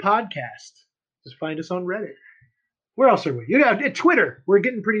Fetish Podcast. Just find us on Reddit. Where else are we? At Twitter. We're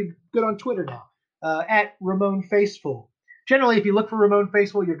getting pretty good on Twitter now. At Ramon Faithful. Generally, if you look for Ramon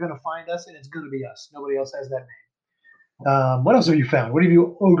Faithful, you're going to find us, and it's going to be us. Nobody else has that name. What else have you found? What are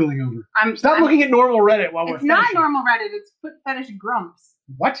you ogling over? Stop looking at normal Reddit while we're It's not fetishing. normal Reddit. It's Foot Fetish Grumps.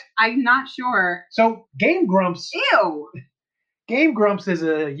 What? I'm not sure. So, Game Grumps. Ew. Game Grumps is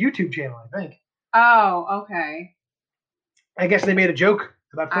a YouTube channel, I think. Oh, okay. I guess they made a joke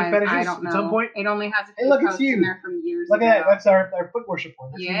about foot fetishes I don't know. at some point. It only has a Hey, few look, it's posts you. in there from years Look ago. at that. That's our foot worship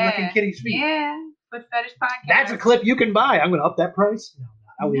one. That's Yeah. licking kitty's feet. Yeah. Foot Fetish Podcast. That's a clip you can buy. I'm going to up that price. No,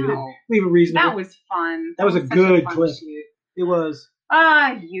 I'll leave it. Leave it reasonable. That was fun. That was a such good fun clip. shoot. It was.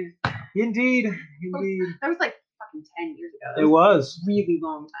 Youth. Indeed. That was like fucking 10 years ago. It was. A really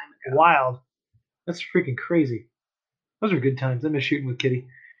long time ago. Wild. That's freaking crazy. Those are good times. I miss shooting with Kitty.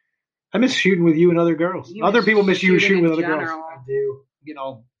 I miss shooting with you and other girls. Other people miss you shooting with other girls. I do. Get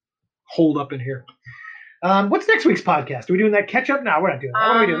all holed up in here. What's next week's podcast? Are we doing that catch up? No, we're not doing that.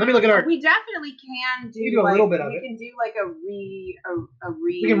 What are we doing? Let me look at our. We definitely can do. We do a little bit of it. We can do like a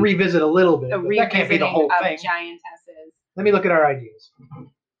We can revisit a little bit. But that can't be the whole thing. Giantesses. Let me look at our ideas.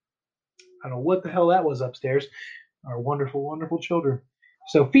 I don't know what the hell that was upstairs. Our wonderful, wonderful children.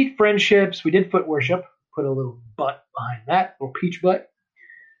 So feet friendships. We did foot worship. Put a little butt behind that. A little peach butt.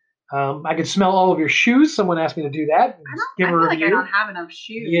 I could smell all of your shoes. Someone asked me to do that. I feel like I don't have enough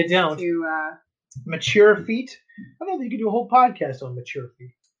shoes. You don't. To, mature feet. I don't think you could do a whole podcast on mature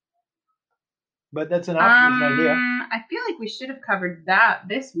feet. But that's an option, an idea. I feel like we should have covered that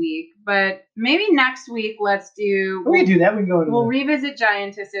this week, but maybe next week let's do. We can do that. We can go. We'll revisit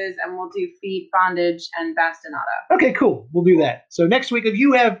giantesses and we'll do feet, bondage, and bastinata. Okay, cool. We'll do that. So next week, if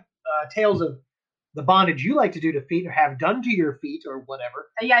you have tales of the bondage you like to do to feet or have done to your feet or whatever.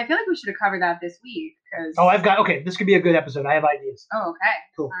 Yeah, I feel like we should have covered that this week. Okay, this could be a good episode. I have ideas. Oh, okay.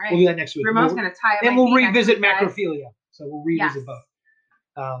 Cool. All right. We'll do that next week. Ramon's going to tie up. And we'll revisit macrophilia. So we'll revisit yes.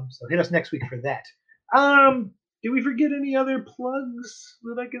 both. So hit us next week for that. Did we forget any other plugs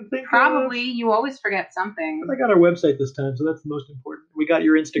that I can think of? Probably. You always forget something. I got our website this time, so that's the most important. We got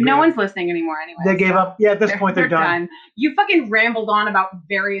your Instagram. No one's listening anymore anyway. They gave up. Yeah, at this point, they're done. You fucking rambled on about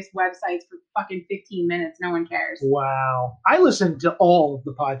various websites for fucking 15 minutes. No one cares. Wow. I listen to all of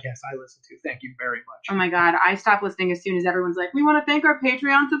the podcasts I listen to. Thank you very much. Oh my God. I stopped listening as soon as everyone's like, we want to thank our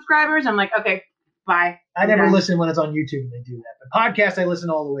Patreon subscribers. I'm like, okay, bye. I never listen when it's on YouTube and they do that. But podcasts, I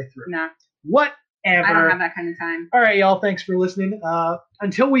listen all the way through. Nah. Whatever. I don't have that kind of time. All right, y'all. Thanks for listening.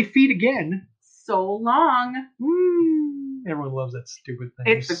 Until we feed again. So long. Everyone loves that stupid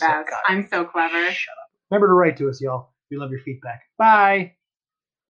thing. It's the best. I'm so clever. Shut up. Remember to write to us, y'all. We love your feedback. Bye.